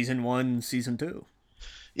 season 2.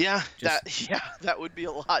 Yeah, that would be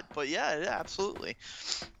a lot, but yeah, absolutely.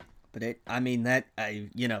 But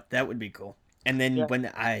that would be cool. And then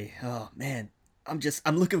oh man,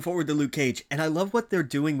 I'm looking forward to Luke Cage, and I love what they're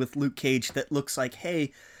doing with Luke Cage. That looks like,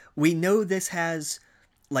 hey, we know this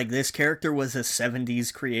character was a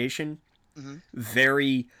 70s creation,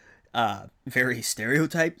 very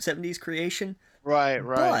stereotype 70s creation, right.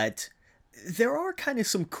 But there are kind of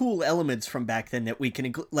some cool elements from back then that we can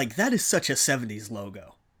include. Like, that is such a 70s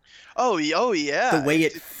logo. Oh yeah. The way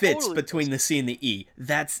it fits totally between the C and the E.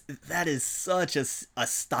 That is such a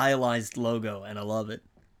stylized logo, and I love it.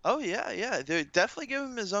 Oh yeah. They definitely give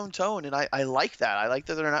him his own tone, and I like that. I like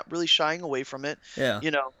that they're not really shying away from it. Yeah.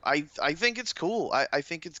 I think it's cool. I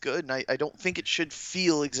think it's good, and I don't think it should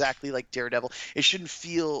feel exactly like Daredevil. It shouldn't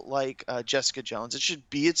feel like Jessica Jones. It should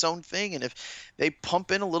be its own thing, and if they pump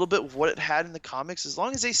in a little bit of what it had in the comics, as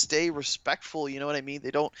long as they stay respectful, you know what I mean? They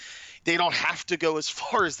don't have to go as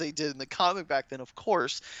far as they did in the comic back then, of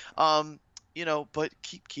course. But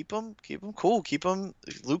keep them cool. Keep them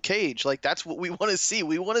Luke Cage. Like, that's what we want to see.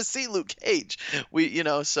 We want to see Luke Cage.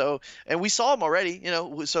 And we saw him already.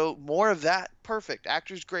 So more of that. Perfect.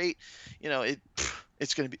 Actor's great.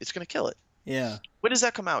 It's gonna kill it. Yeah. When does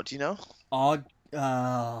that come out? Do you know? August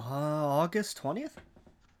 20th.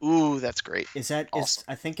 Ooh, that's great. Is that awesome.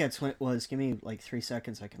 I think that's when it was. Give me like 3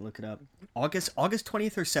 seconds. I can look it up. August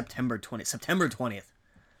 20th or September 20th? September 20th.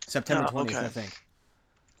 September 20th, okay. I think.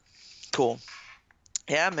 Cool.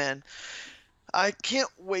 Yeah, man. I can't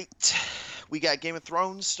wait. We got Game of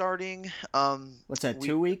Thrones starting. What's that,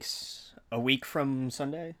 2 weeks? A week from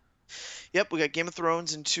Sunday? Yep, we got Game of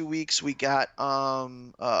Thrones in 2 weeks. We got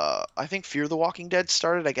I think Fear the Walking Dead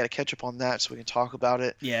started. I got to catch up on that so we can talk about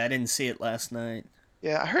it. Yeah, I didn't see it last night.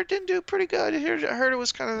 Yeah, I heard it didn't do pretty good. I heard it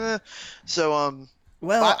was kind of so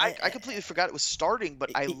well, I completely forgot it was starting, but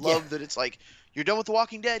I love that it's like, you're done with The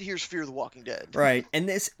Walking Dead, here's Fear the Walking Dead. Right. And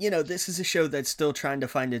this is a show that's still trying to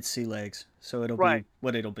find its sea legs. So it'll be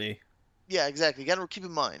what it'll be. Yeah, exactly. You got to keep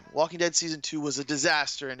in mind, Walking Dead season 2 was a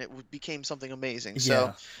disaster, and it became something amazing.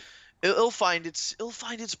 So it'll find its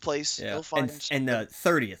place. Yeah. It'll find and the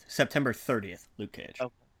 30th, September 30th, Luke Cage.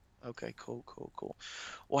 Oh. Okay, cool.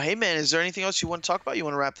 Well, hey man, is there anything else you want to talk about? You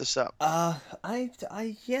want to wrap this up? I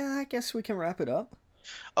guess we can wrap it up.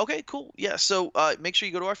 Okay, cool. Yeah, so make sure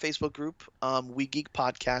you go to our Facebook group, We Geek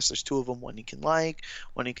Podcast. There's 2 of them. One you can like,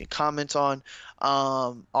 one you can comment on.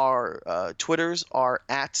 Our Twitters are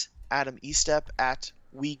at Adam Estep, at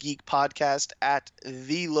WeGeekPodcast at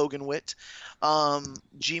the Logan Witt.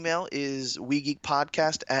 Gmail is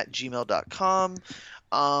WeGeekPodcast@gmail.com.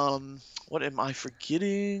 What am I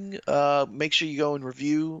forgetting? Make sure you go and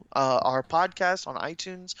review our podcast on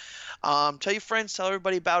iTunes. Tell your friends, tell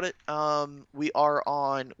everybody about it. We are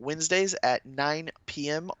on Wednesdays at 9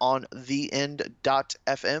 p.m. on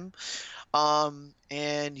theend.fm.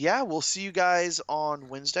 And yeah, we'll see you guys on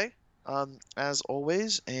Wednesday, as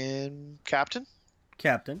always. And Captain?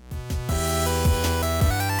 Captain.